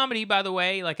 It's a comedy, by the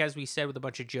way, like as we said, with a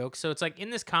bunch of jokes. So it's like, in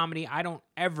this comedy, I don't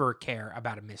ever care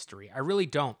about a mystery. I really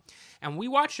don't. And we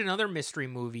watched another mystery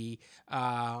movie,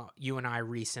 you and I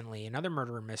recently, another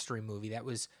murder mystery movie that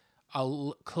was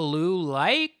a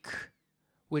Clue-like,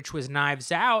 which was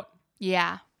Knives Out.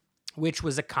 Yeah. Which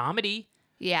was a comedy.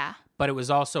 Yeah. But it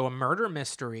was also a murder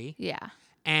mystery. Yeah.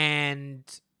 And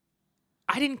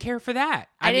I didn't care for that.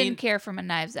 I mean, didn't care for my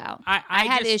Knives Out. I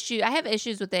I just, have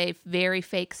issues with a very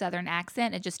fake Southern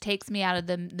accent. It just takes me out of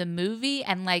the movie.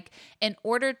 And like, in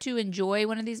order to enjoy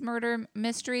one of these murder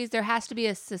mysteries, there has to be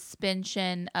a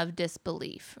suspension of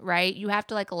disbelief, right? You have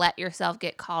to like let yourself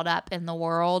get caught up in the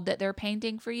world that they're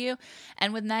painting for you.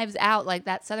 And with Knives Out, like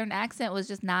that Southern accent was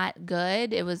just not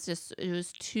good. It was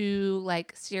too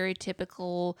like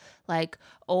stereotypical, like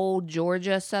old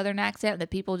Georgia Southern accent that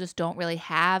people just don't really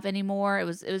have anymore.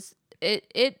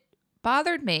 It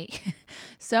bothered me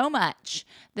so much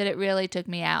that it really took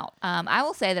me out. I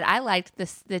will say that I liked the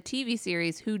TV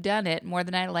series Who Done It more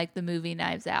than I liked the movie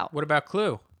Knives Out. what about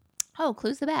Clue? Oh,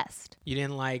 Clue's the best. You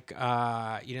didn't like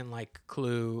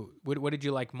Clue. What did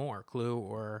you like more, Clue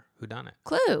or Whodunit?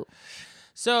 Clue.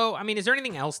 So, I mean, is there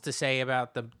anything else to say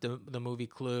about the movie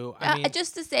Clue? I mean,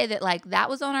 Just to say that, like, that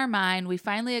was on our mind. We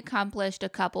finally accomplished a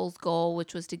couple's goal,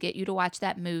 which was to get you to watch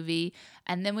that movie.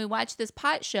 And then we watched this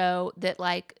pot show that,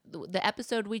 like, the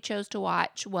episode we chose to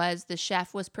watch was the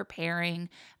chef was preparing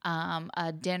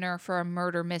a dinner for a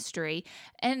murder mystery.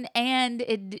 And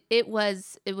it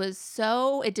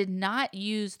did not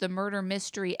use the murder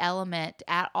mystery element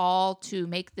at all to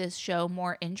make this show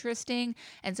more interesting.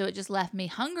 And so it just left me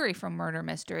hungry for murder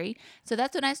mystery. So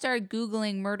that's when I started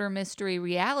Googling murder mystery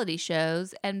reality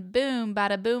shows, and boom,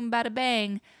 bada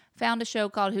bang, found a show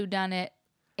called Who Done It,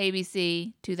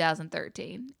 ABC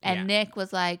 2013. And Yeah. Nick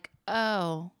was like,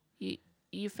 "Oh,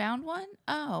 you found one?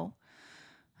 Oh,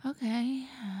 okay."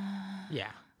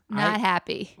 yeah. Not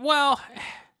happy. Well,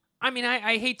 I mean,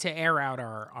 I hate to air out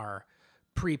our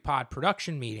pre-pod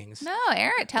production meetings. No,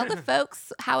 Eric, tell the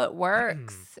folks how it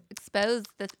works. Expose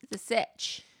the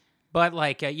sitch. But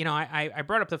like, I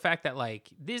brought up the fact that like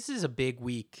this is a big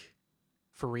week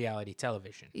for reality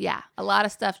television. Yeah, a lot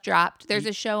of stuff dropped. There's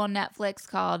a show on Netflix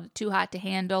called Too Hot to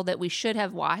Handle that we should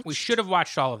have watched. We should have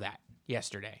watched all of that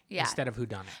yesterday Yeah. instead of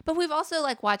Whodunit. But we've also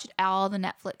like watched all the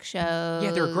Netflix shows.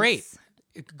 Yeah, they're great.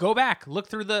 Go back, look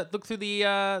through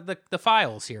the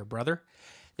files here, brother.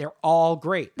 They're all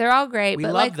great. They're all great, We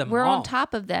but love like them we're all. on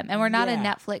top of them, and we're not a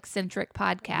Yeah. Netflix centric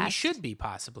podcast. We should be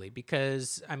possibly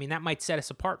because I mean that might set us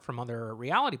apart from other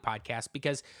reality podcasts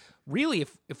because really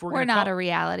if we're We're gonna not call, a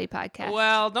reality podcast.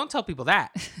 well, don't tell people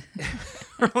that.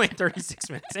 We're only 36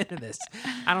 minutes into this.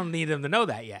 I don't need them to know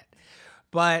that yet.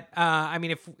 But I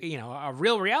mean, if a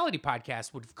real reality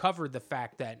podcast would have covered the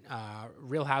fact that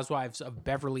Real Housewives of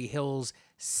Beverly Hills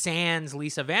sans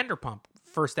Lisa Vanderpump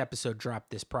first episode dropped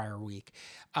this prior week.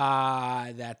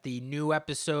 That the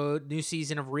new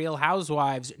season of Real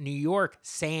Housewives New York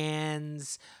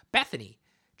sans Bethany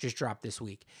just dropped this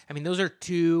week. I mean, those are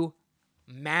two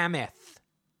mammoth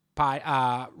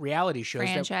reality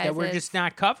shows that we're just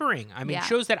not covering. I mean, Yeah.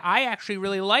 shows that I actually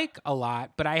really like a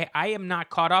lot, but I am not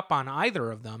caught up on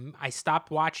either of them. I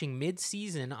stopped watching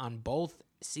mid-season on both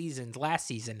seasons last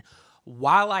season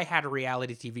while I had a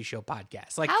reality TV show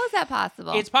podcast. Like, how is that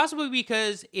possible? it's possibly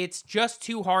because it's just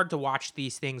too hard to watch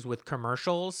these things with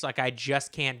commercials. Like, I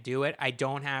just can't do it.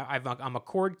 I'm a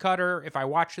cord cutter. If I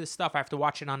watch this stuff, I have to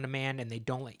watch it on demand, and they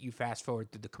don't let you fast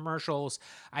forward through the commercials.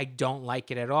 I don't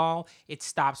like it at all. It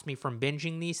stops me from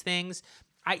binging these things.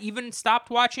 I even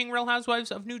stopped watching Real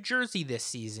Housewives of New Jersey this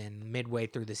season, midway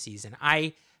through the season.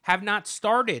 I have not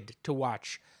started to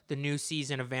watch the new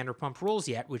season of Vanderpump Rules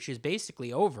yet, which is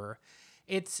basically over.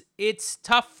 It's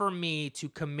tough for me to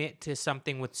commit to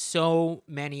something with so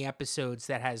many episodes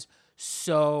that has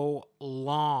so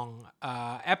long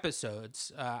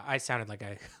episodes. I sounded like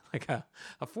a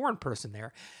foreign person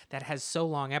there. That has so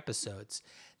long episodes.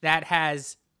 That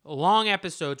has long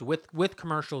episodes with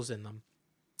commercials in them.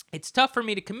 It's tough for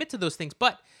me to commit to those things,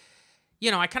 but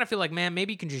I kind of feel like, man,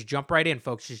 maybe you can just jump right in,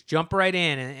 folks. Just jump right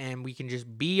in, and we can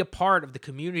just be a part of the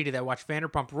community that watch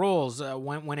Vanderpump Rules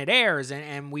when it airs,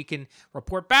 and we can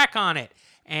report back on it.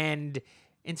 And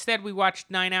instead, we watched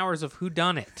 9 hours of Who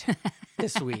Done It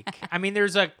this week. I mean,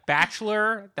 there's a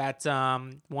Bachelor that's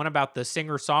one about the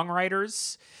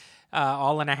singer-songwriters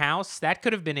all in a house. That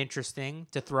could have been interesting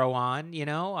to throw on,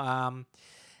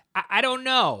 I don't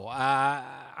know.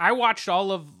 I watched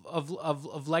all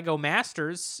of Lego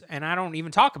Masters, and I don't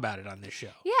even talk about it on this show.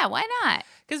 Yeah, why not?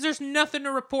 Because there's nothing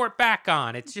to report back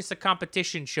on. It's just a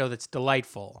competition show that's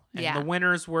delightful. And Yeah. the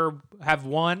winners have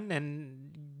won,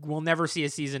 and we'll never see a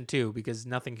season 2 because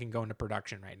nothing can go into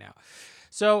production right now.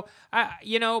 So, that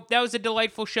was a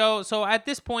delightful show. So at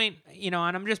this point, and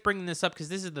I'm just bringing this up because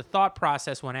this is the thought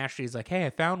process when Ashley's like, hey, I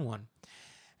found one.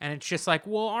 And it's just like,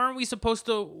 well, aren't we supposed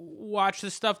to watch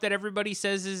the stuff that everybody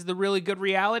says is the really good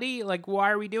reality? Like, why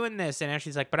are we doing this? And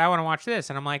Ashley's like, but I want to watch this.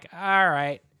 And I'm like, all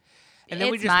right. And then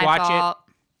we It's just my watch fault.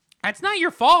 it. That's not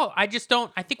your fault. I just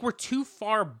don't. I think we're too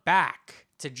far back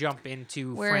to jump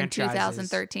into We're franchises. in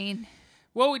 2013.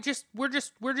 Well, we're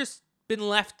just been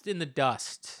left in the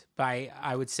dust by,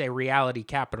 I would say, reality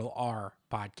capital R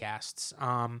podcasts.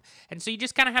 And so you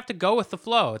just kind of have to go with the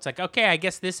flow. It's like, okay, I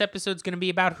guess this episode's going to be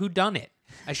about whodunit,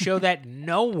 a show that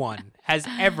no one has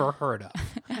ever heard of.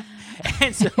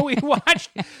 And so we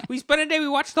spent a day, we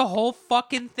watched the whole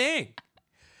fucking thing.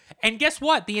 And guess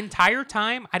what? The entire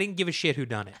time, I didn't give a shit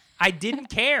whodunit. I didn't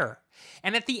care.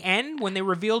 And at the end, when they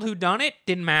revealed whodunit,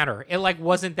 didn't matter. It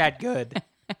wasn't that good.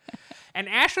 And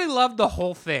Ashley loved the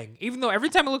whole thing, even though every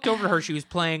time I looked over to her, she was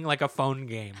playing like a phone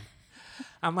game.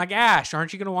 I'm like, Ash,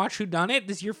 aren't you going to watch Whodunit?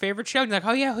 This is your favorite show? And she's like,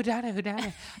 oh yeah,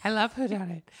 Whodunit. I love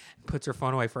Whodunit. Puts her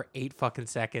phone away for 8 fucking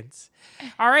seconds.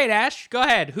 All right, Ash, go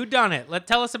ahead. Whodunit.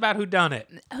 Tell us about Whodunit.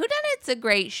 Whodunit's a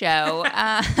great show.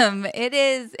 It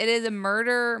is a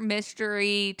murder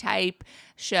mystery type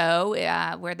show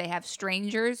where they have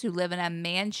strangers who live in a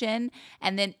mansion,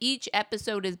 and then each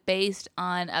episode is based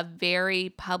on a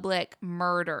very public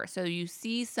murder. So you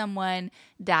see someone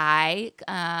die,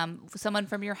 someone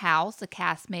from your house, a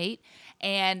castmate,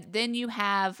 and then you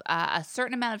have a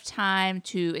certain amount of time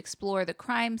to explore the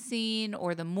crime scene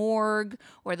or the morgue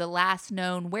or the last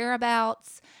known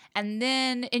whereabouts.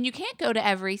 And you can't go to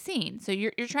every scene. So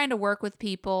you're trying to work with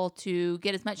people to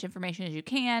get as much information as you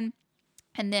can.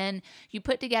 And then you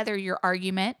put together your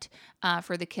argument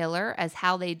for the killer as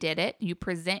how they did it. You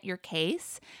present your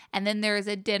case. And then there's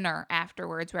a dinner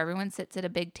afterwards where everyone sits at a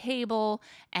big table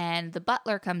and the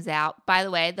butler comes out. By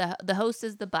the way, the host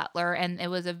is the butler, and it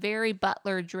was a very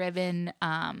butler-driven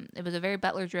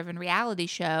reality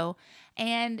show.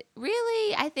 And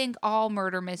really, I think all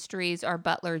murder mysteries are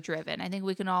butler-driven. I think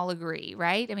we can all agree,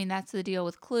 right? I mean, that's the deal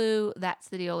with Clue. That's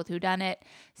the deal with Whodunit.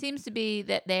 Seems to be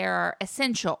that they are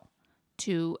essential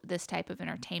to this type of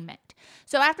entertainment.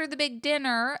 So after the big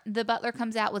dinner, the butler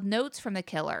comes out with notes from the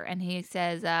killer, and he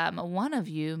says, one of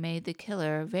you made the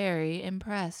killer very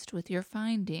impressed with your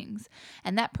findings.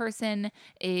 And that person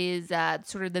is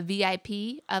sort of the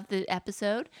VIP of the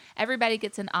episode. Everybody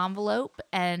gets an envelope,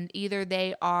 and either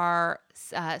they are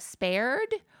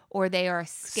spared or they are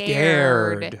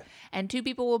scared. And 2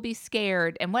 people will be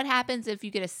scared. And what happens if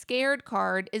you get a scared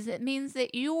card is it means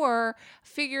that you're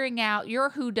figuring out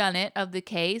your whodunit of the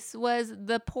case was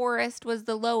the poorest, was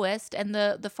the lowest, and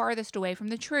the farthest away from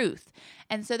the truth.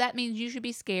 And so that means you should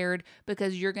be scared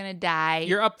because you're going to die.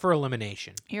 You're up for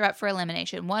elimination.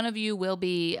 One of you will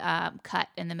be cut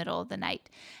in the middle of the night.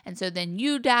 And so then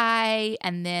you die,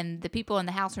 and then the people in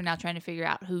the house are now trying to figure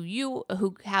out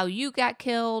how you got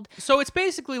killed. So it's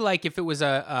basically like if it was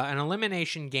an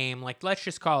elimination game, like let's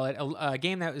just call it a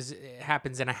game that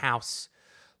happens in a house.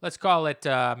 Let's call it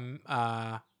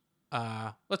the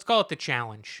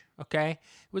challenge. Okay, it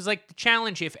was like the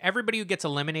challenge. If everybody who gets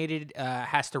eliminated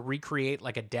has to recreate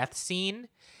like a death scene,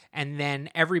 and then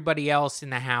everybody else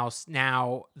in the house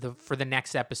now for the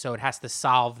next episode has to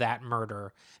solve that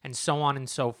murder, and so on and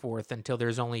so forth until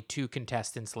there's only 2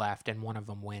 contestants left, and one of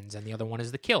them wins, and the other one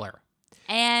is the killer.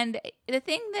 And the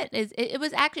thing that is, it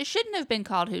was actually shouldn't have been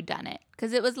called Whodunit,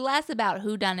 because it was less about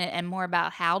who done it and more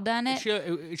about how done it.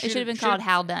 It should have been called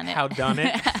How Done It. How Done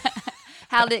It.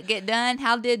 How did it get done?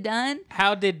 How did done?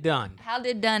 How did done? How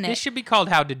did done it? This should be called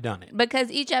How Did Done It. Because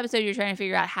each episode you're trying to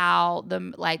figure out how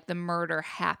the murder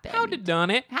happened. How did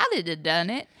done it? How did it done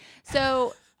it?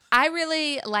 So I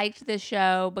really liked this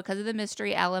show because of the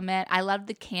mystery element. I loved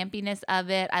the campiness of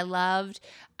it. I loved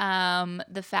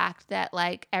the fact that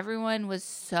like everyone was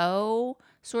so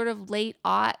sort of late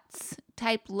aughts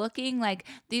type looking. Like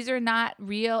these are not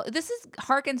real. This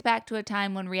harkens back to a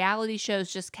time when reality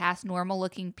shows just cast normal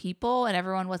looking people and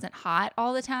everyone wasn't hot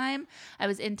all the time. I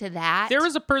was into that. There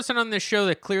was a person on this show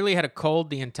that clearly had a cold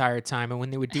the entire time, and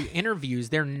when they would do interviews,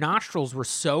 their nostrils were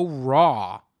so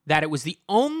raw that it was the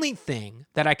only thing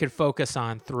that I could focus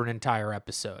on through an entire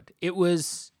episode. It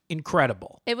was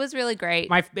incredible. It was really great.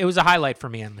 It was a highlight for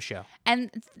me on the show.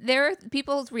 And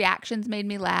people's reactions made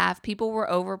me laugh. People were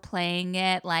overplaying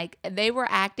it. Like they were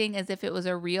acting as if it was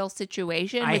a real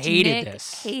situation. I which hated Nick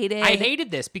this. I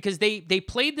hated this because they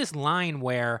played this line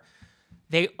where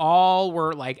they all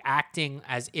were like acting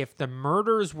as if the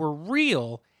murders were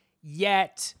real,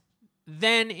 yet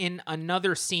then in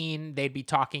another scene, they'd be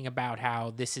talking about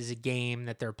how this is a game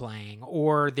that they're playing,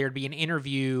 or there'd be an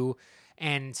interview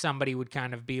and somebody would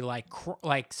kind of be like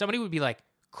somebody would be like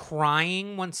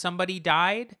crying when somebody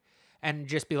died and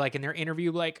just be like in their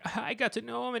interview, like, I got to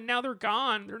know them and now they're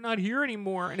gone. They're not here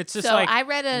anymore. And it's just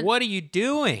what are you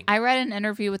doing? I read an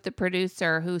interview with the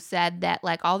producer who said that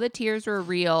like all the tears were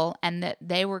real and that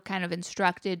they were kind of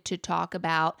instructed to talk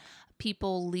about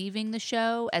people leaving the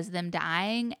show as them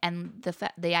dying, and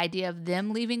the idea of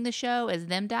them leaving the show as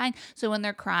them dying. So when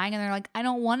they're crying and they're like, I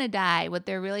don't want to die, what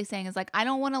they're really saying is like, I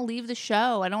don't want to leave the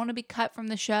show. I don't want to be cut from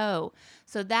the show.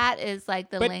 So that is like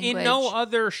the language. But in no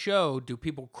other show do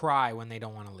people cry when they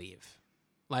don't want to leave.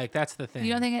 Like, that's the thing.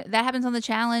 You don't think that happens on The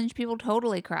Challenge? People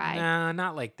totally cry. Nah,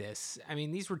 not like this. I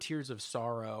mean, these were tears of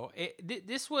sorrow.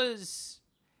 This was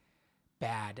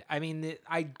bad. I mean,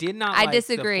 I did not. I like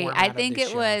disagree. The format I think of this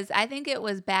it show. was. I think it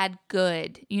was bad.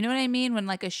 Good. You know what I mean? When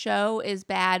like a show is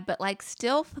bad, but like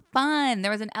still fun.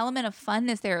 There was an element of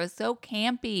funness there. It was so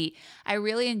campy. I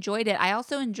really enjoyed it. I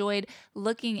also enjoyed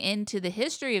looking into the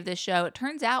history of this show. It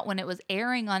turns out when it was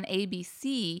airing on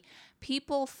ABC,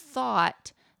 people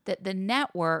thought that the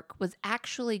network was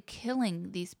actually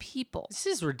killing these people. This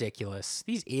is ridiculous.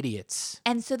 These idiots.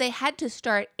 And so they had to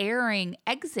start airing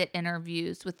exit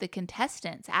interviews with the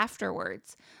contestants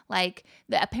afterwards. Like,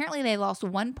 apparently they lost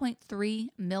 1.3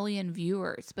 million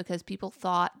viewers because people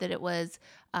thought that it was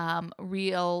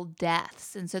real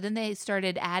deaths. And so then they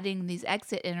started adding these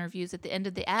exit interviews at the end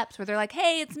of the eps where they're like,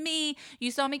 hey, it's me. You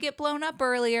saw me get blown up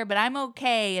earlier, but I'm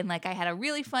okay. And like, I had a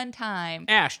really fun time.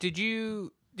 Ash, do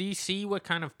you see what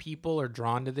kind of people are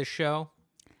drawn to this show?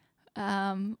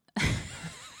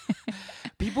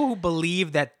 People who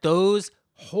believe that those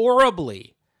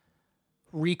horribly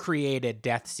recreated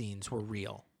death scenes were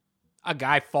real. A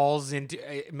guy falls into,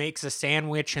 makes a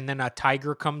sandwich, and then a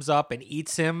tiger comes up and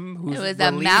eats him. It was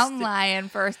a mountain lion,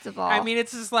 first of all. I mean,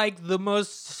 it's just like the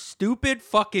most stupid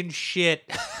fucking shit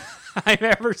I've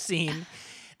ever seen.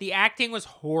 The acting was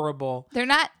horrible. They're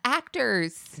not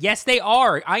actors. Yes, they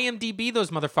are. IMDb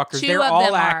those motherfuckers. Two They're of all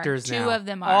them actors are. now. Two of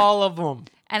them are. All of them.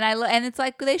 And and it's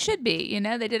like they should be. You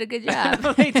know, they did a good job.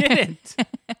 No, they didn't.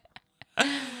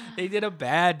 They did a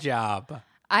bad job.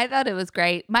 I thought it was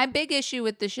great. My big issue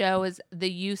with the show is the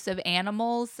use of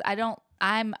animals. I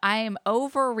am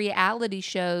over reality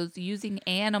shows using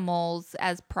animals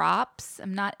as props.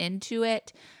 I'm not into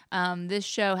it. This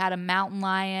show had a mountain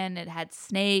lion. It had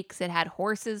snakes. It had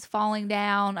horses falling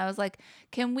down. I was like,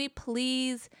 can we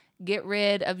please get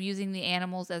rid of using the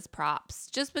animals as props?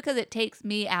 Just because it takes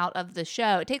me out of the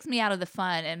show. It takes me out of the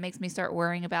fun and makes me start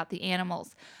worrying about the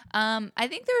animals. I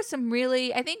think there are some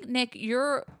really, I think, Nick,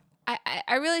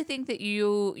 I really think that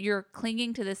you're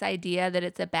clinging to this idea that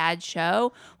it's a bad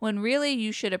show when really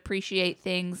you should appreciate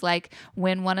things like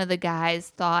when one of the guys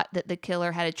thought that the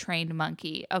killer had a trained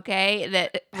monkey, okay,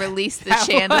 that released the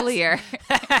chandelier.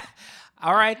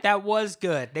 All right, that was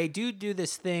good. They do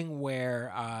this thing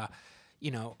where,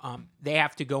 they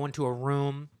have to go into a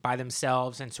room by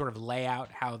themselves and sort of lay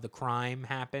out how the crime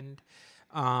happened.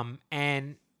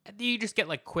 And you just get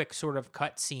like quick sort of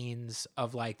cut scenes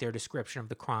of like their description of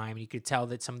the crime. You could tell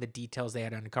that some of the details they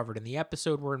had uncovered in the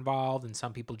episode were involved, and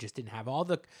some people just didn't have all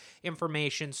the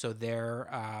information, so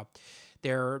their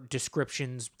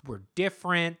descriptions were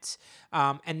different.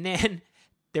 And then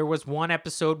there was one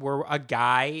episode where a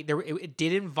guy it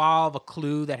did involve a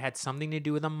clue that had something to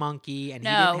do with a monkey, and he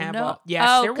didn't have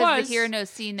there was the hear no,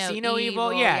 see no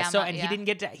evil. Yeah. So he didn't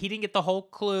get the whole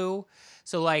clue.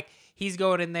 So like he's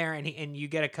going in there and you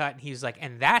get a cut, and he's like,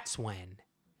 and that's when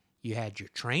you had your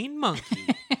trained monkey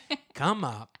come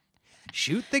up,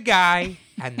 shoot the guy,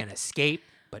 and then escape,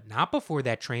 but not before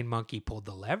that trained monkey pulled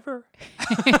the lever.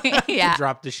 Yeah.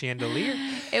 Dropped the chandelier.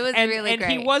 It was really great.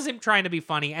 And he wasn't trying to be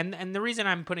funny. And the reason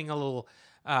I'm putting a little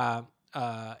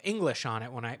English on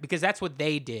it because that's what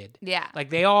they did. Yeah. Like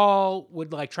they all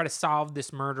would like try to solve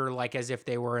this murder like as if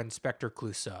they were Inspector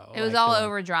Clouseau. It was all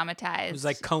over dramatized. It was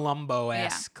like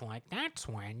Columbo-esque. Yeah. Like that's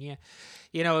when it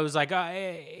was like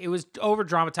it was over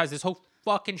dramatized. This whole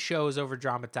fucking show is over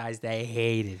dramatized. I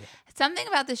hated it. Something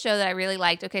about the show that I really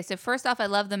liked. Okay, so first off, I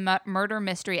love the murder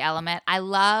mystery element. I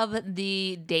love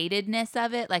the datedness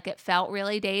of it. Like it felt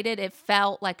really dated. It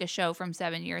felt like a show from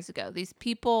 7 years ago. These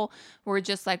people were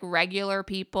just like regular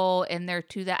people in their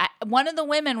one of the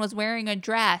women was wearing a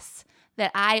dress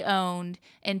that I owned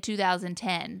in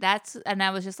 2010. And I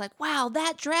was just like, wow,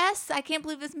 that dress. I can't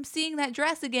believe I'm seeing that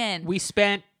dress again. We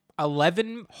spent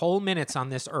 11 whole minutes on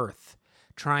this earth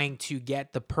trying to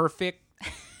get the perfect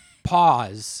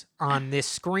pause on this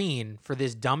screen for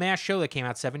this dumbass show that came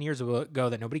out 7 years ago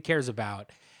that nobody cares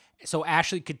about, so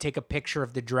Ashley could take a picture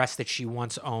of the dress that she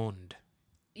once owned.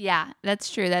 Yeah,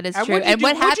 that's true. That is true.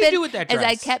 What'd you do with that dress? Is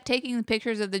I kept taking the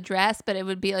pictures of the dress, but it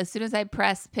would be as soon as I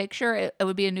press picture, it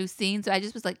would be a new scene. So I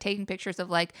just was like taking pictures of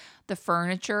like the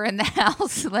furniture in the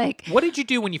house. Like, what did you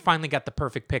do when you finally got the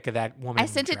perfect pic of that woman? I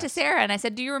sent it to Sarah and I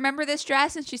said, "Do you remember this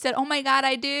dress?" And she said, "Oh my God,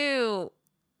 I do."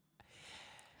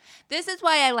 This is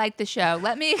why I like the show.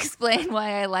 Let me explain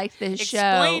why I like this show.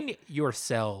 Explain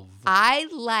yourself. I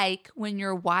like when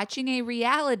you're watching a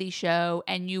reality show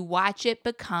and you watch it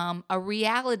become a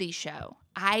reality show.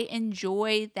 I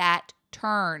enjoy that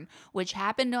turn, which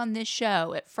happened on this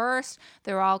show. At first,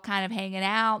 they're all kind of hanging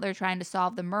out, they're trying to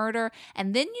solve the murder,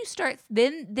 and then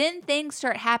then things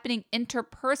start happening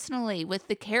interpersonally with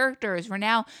the characters, where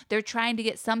now they're trying to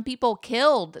get some people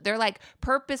killed. They're like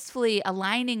purposefully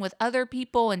aligning with other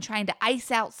people and trying to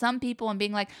ice out some people and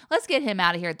being like, let's get him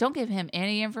out of here. Don't give him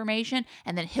any information,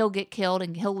 and then he'll get killed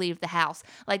and he'll leave the house.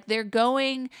 Like the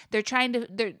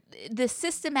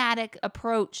systematic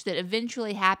approach that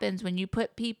eventually happens when you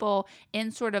put people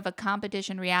in sort of a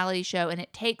competition reality show and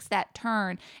it takes that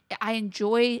turn. I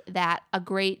enjoy that a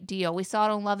great deal. We saw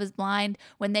it on Love is Blind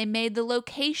when they made the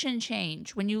location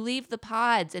change. When you leave the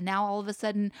pods and now all of a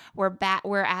sudden we're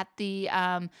at the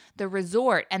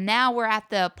resort, and now we're at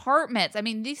the apartments. I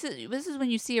mean, this is when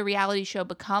you see a reality show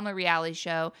become a reality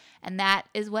show, and that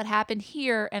is what happened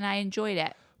here, and I enjoyed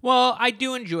it. Well, I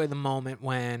do enjoy the moment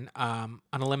when an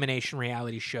elimination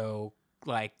reality show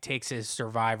like takes his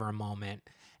Survivor a moment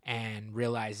and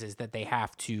realizes that they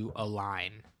have to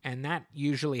align. And that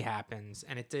usually happens,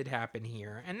 and it did happen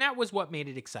here. And that was what made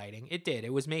it exciting. It did.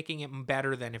 It was making it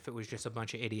better than if it was just a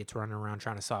bunch of idiots running around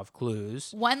trying to solve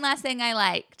clues. One last thing I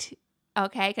liked.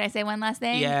 Okay, can I say one last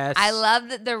thing? Yes. I love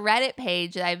that the Reddit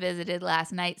page that I visited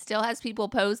last night still has people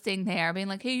posting there being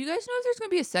like, hey, you guys know if there's going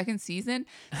to be a second season?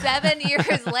 7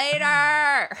 years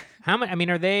later. How many? I mean,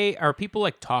 are people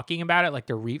like talking about it? Like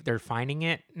they're finding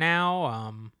it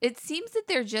now? It seems that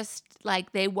they're just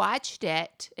like they watched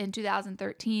it in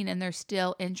 2013 and they're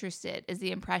still interested, is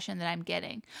the impression that I'm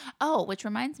getting. Oh, which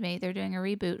reminds me, they're doing a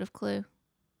reboot of Clue.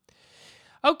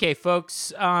 Okay,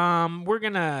 folks, we're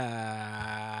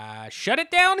gonna shut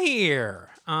it down here.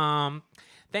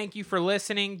 Thank you for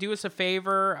listening. Do us a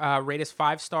favor, rate us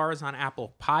 5 stars on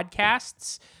Apple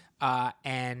Podcasts,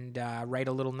 and write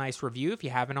a little nice review if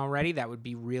you haven't already. That would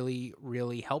be really,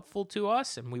 really helpful to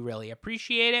us, and we really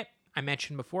appreciate it. I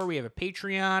mentioned before we have a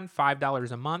Patreon,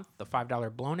 $5 a month. The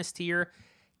 $5 bonus tier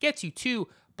gets you 2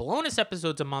 bonus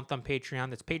episodes a month on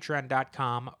Patreon. That's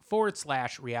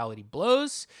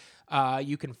patreon.com/realityblows.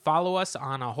 You can follow us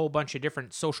on a whole bunch of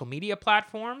different social media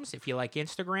platforms. If you like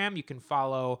Instagram, you can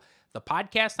follow the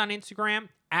podcast on Instagram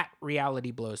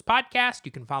 @Reality Blows Podcast.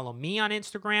 You can follow me on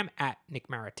Instagram @Nick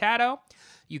Maritato.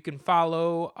 You can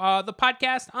follow the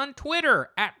podcast on Twitter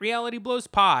 @Reality Blows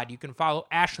Pod. You can follow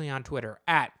Ashley on Twitter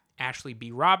 @Ashley B.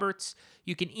 Roberts.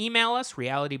 You can email us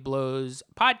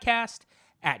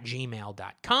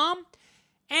realityblowspodcast@gmail.com.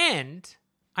 And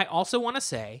I also want to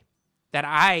say that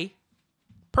I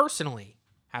personally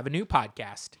have a new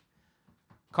podcast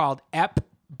called Ep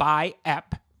by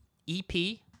Ep,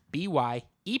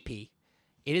 EPBYEP.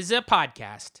 It is a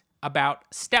podcast about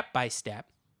Step by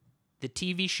Step, the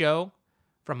TV show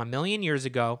from a million years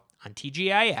ago on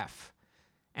TGIF.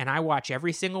 And I watch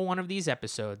every single one of these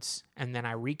episodes, and then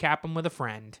I recap them with a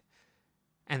friend.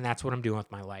 And that's what I'm doing with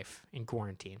my life in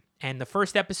quarantine. And the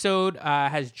first episode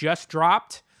has just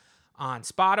dropped on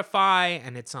Spotify,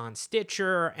 and it's on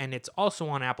Stitcher, and it's also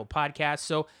on Apple Podcasts.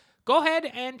 So go ahead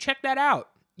and check that out.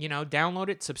 Download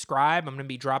it, subscribe. I'm going to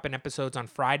be dropping episodes on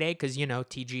Friday because,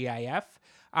 TGIF.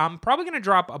 I'm probably going to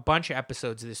drop a bunch of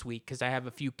episodes this week because I have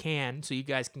a few canned, so you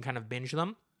guys can kind of binge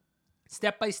them.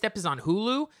 Step by Step is on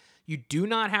Hulu. You do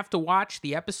not have to watch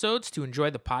the episodes to enjoy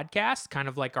the podcast, kind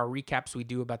of like our recaps we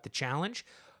do about the challenge.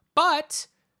 But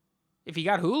if you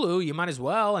got Hulu, you might as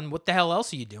well. And what the hell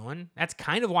else are you doing? That's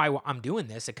kind of why I'm doing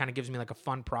this. It kind of gives me like a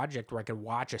fun project where I could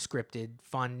watch a scripted,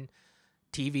 fun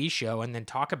TV show and then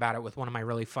talk about it with one of my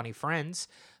really funny friends.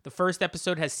 The first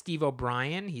episode has Steve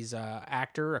O'Brien. He's an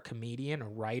actor, a comedian, a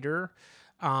writer,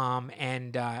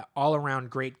 and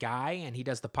all-around great guy. And he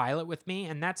does the pilot with me.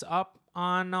 And that's up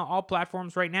on all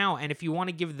platforms right now. And if you want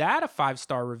to give that a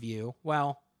 5-star review,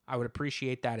 well, I would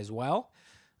appreciate that as well.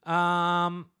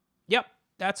 Yep.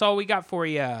 That's all we got for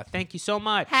you. Thank you so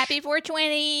much. Happy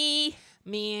 420.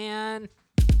 Man.